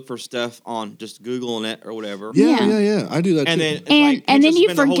would look for stuff on just Google it or whatever. Yeah. I do that And too. then it's And like, then Pinterest you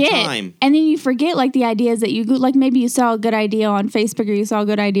spend the whole forget, time. and then you forget like the ideas that you like. Maybe you saw a good idea on Facebook or you saw a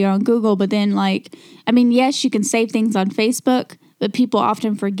good idea on Google, but then like, I mean, yes, you can save things on Facebook, but people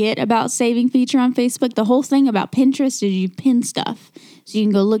often forget about saving feature on Facebook. The whole thing about Pinterest is you pin stuff, so you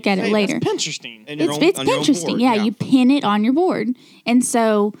can go look at it later. Pinteresting. And your It's own- on your own Pinteresting, board, yeah. You pin it on your board, and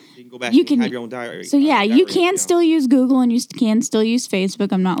so You can go back you and can have your own diary. So yeah, you diary, can still use Google and you can still use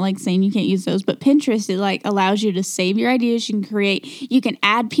Facebook. I'm not like saying you can't use those, but Pinterest, it like allows you to save your ideas. You can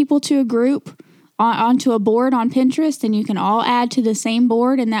add people to a group onto a board on Pinterest, and you can all add to the same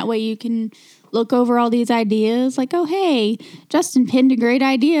board, and that way you can look over all these ideas. Like, oh hey, Justin pinned a great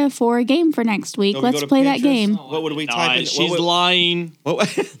idea for a game for next week. So we go Let's to play that Pinterest. game. What would we type in? She's lying. What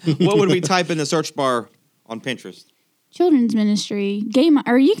would we type in the search bar on Pinterest? Children's ministry game,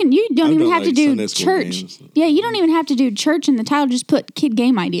 or you don't I've even done, have to like, do Sunday school church. games. Yeah, you don't even have to do church in the title. Just put kid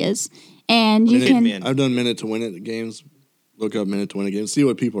game ideas, and you can. I've done minute to win it games. Look up minute to win it games. See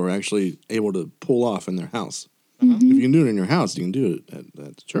what people are actually able to pull off in their house. If you can do it in your house, you can do it at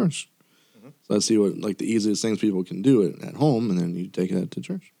the church. So let's see what like the easiest things people can do it at home, and then you take that to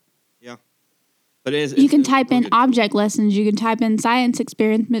church. Yeah, but You can type in object lessons. You can type in science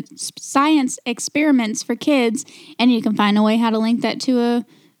experiments for kids, and you can find a way how to link that to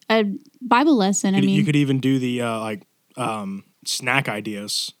a Bible lesson. You could even do the snack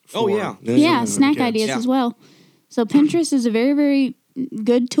ideas. Oh, yeah. Yeah, snack kids. ideas Yeah. as well. So Pinterest is a very, very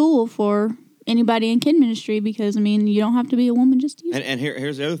good tool for anybody in kid ministry, because I mean, you don't have to be a woman just to use it. And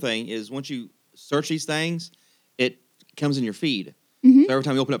here's the other thing is, once you search these things, it comes in your feed. Mm-hmm. So every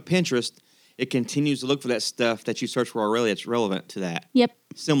time you open up Pinterest, it continues to look for that stuff that you searched for already that's relevant to that. Yep.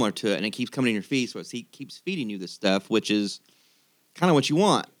 Similar to it, and it keeps coming in your feed, so it keeps feeding you this stuff, which is kind of what you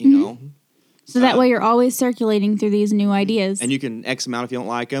want, you know. So that way you're always circulating through these new ideas. And you can X them out if you don't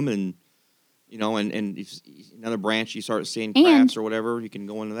like them, and you know, and if another branch you start seeing And crafts or whatever, you can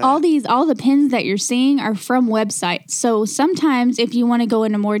go into that. all the pins that you're seeing are from websites. So sometimes if you want to go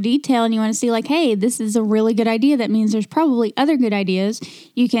into more detail and you want to see like, hey, this is a really good idea, that means there's probably other good ideas.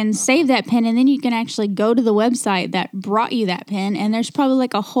 You can save that pin, and then you can actually go to the website that brought you that pin, and there's probably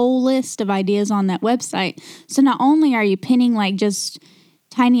like a whole list of ideas on that website. So not only are you pinning like just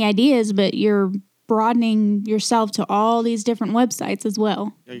tiny ideas, but you're broadening yourself to all these different websites as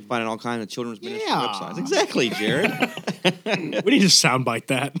well. Yeah, you're finding all kinds of children's ministry websites. Exactly, Jared. We need to soundbite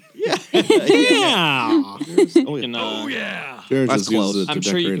that. Yeah. Yeah. Jared That's just uses close. it to I'm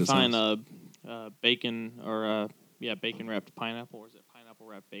sure you decorate can his find house. bacon or bacon wrapped pineapple, or is it pineapple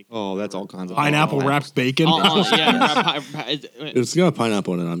wrapped bacon? Oh, that's all kinds of Pineapple wrapped bacon. If it's got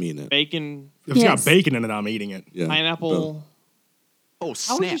pineapple in it, I'm eating it. bacon. If it's got bacon in it, I'm eating it. Yeah. Pineapple. Oh,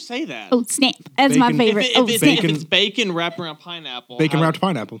 How would you say that? Oh, snap. That's my Bacon. favorite. If, Oh, it's, snap. if it's bacon wrapped around pineapple. Bacon how- wrapped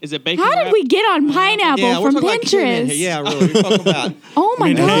pineapple. Is it bacon How did wrapped? we get on pineapple Yeah, we're from talking about kid Pinterest? Yeah, really. We're talking about Oh my I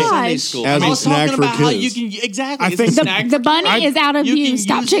mean, hey, Sunday gosh. school. As I a was snack talking for about how kids. you can exactly. I it's think a the- snack The for bunny kids. is out of You view. can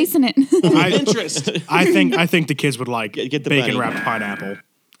Stop use it. chasing it. Pinterest. I think the kids would like Get the bacon bunny. wrapped pineapple.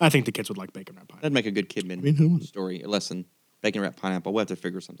 I think the kids would like bacon wrapped pineapple. That'd make a good kid who wouldn't? story, a lesson. Bacon wrapped pineapple. We'll have to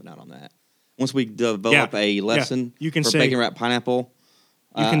figure something out on that. Once we develop Yeah. a lesson You can for say- bacon wrapped pineapple,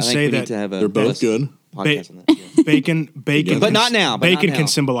 You can I think say we that need to have a They're both good. podcast on that. Yeah. bacon, But not now, but bacon not can now.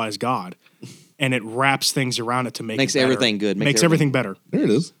 symbolize God, and it wraps things around it to make Makes it better. everything good, Makes everything better. There it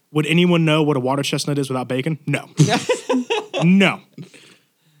is. Would anyone know what a water chestnut is without bacon? No. No.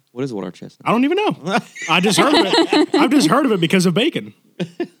 What is water chestnut? I don't even know. I just heard of it. I've just heard of it because of bacon.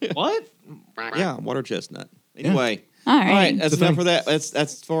 What? Yeah, water chestnut. Anyway. All right. That's enough for that.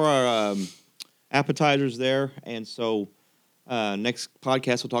 That's for our appetizers there. And so next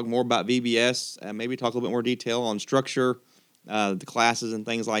podcast, we'll talk more about VBS, maybe talk a little bit more detail on structure, the classes and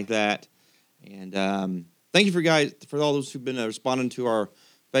things like that. And thank you for all those who've been responding to our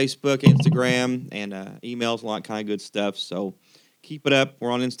Facebook, Instagram, and emails and all that kind of good stuff. So keep it up.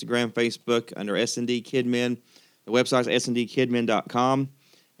 We're on Instagram, Facebook under S&D Kidmen. The website's sndkidmen.com.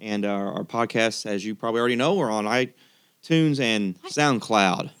 And our podcasts, as you probably already know, are on iTunes and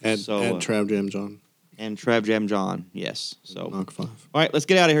SoundCloud. And so, Trav Jam John. And Trav Jam John, yes. So, Knock 5. all right, let's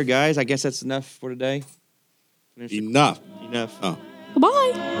get out of here, guys. I guess that's enough for today. Enough. Oh.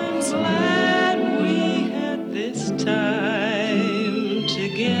 Goodbye. Glad we had this time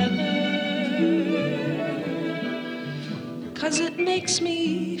together, 'cause it makes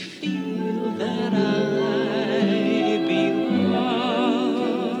me feel that I belong.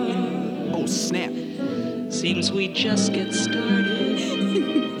 Oh, snap. Seems we just get started.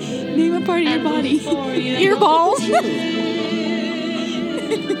 Name a part of your body. Earballs.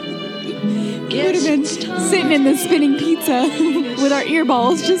 We would have been sitting in the spinning pizza with our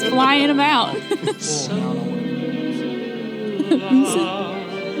earballs, just flying them out.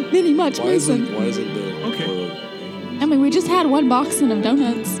 Many much Why isn't missing. the Okay. I mean, we just had one boxing of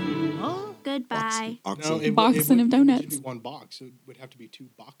donuts. Goodbye. Boxing of donuts. It would be one box. It would have to be 2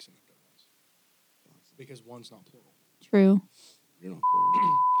 boxing of donuts. Because one's not plural. True. You're not bored.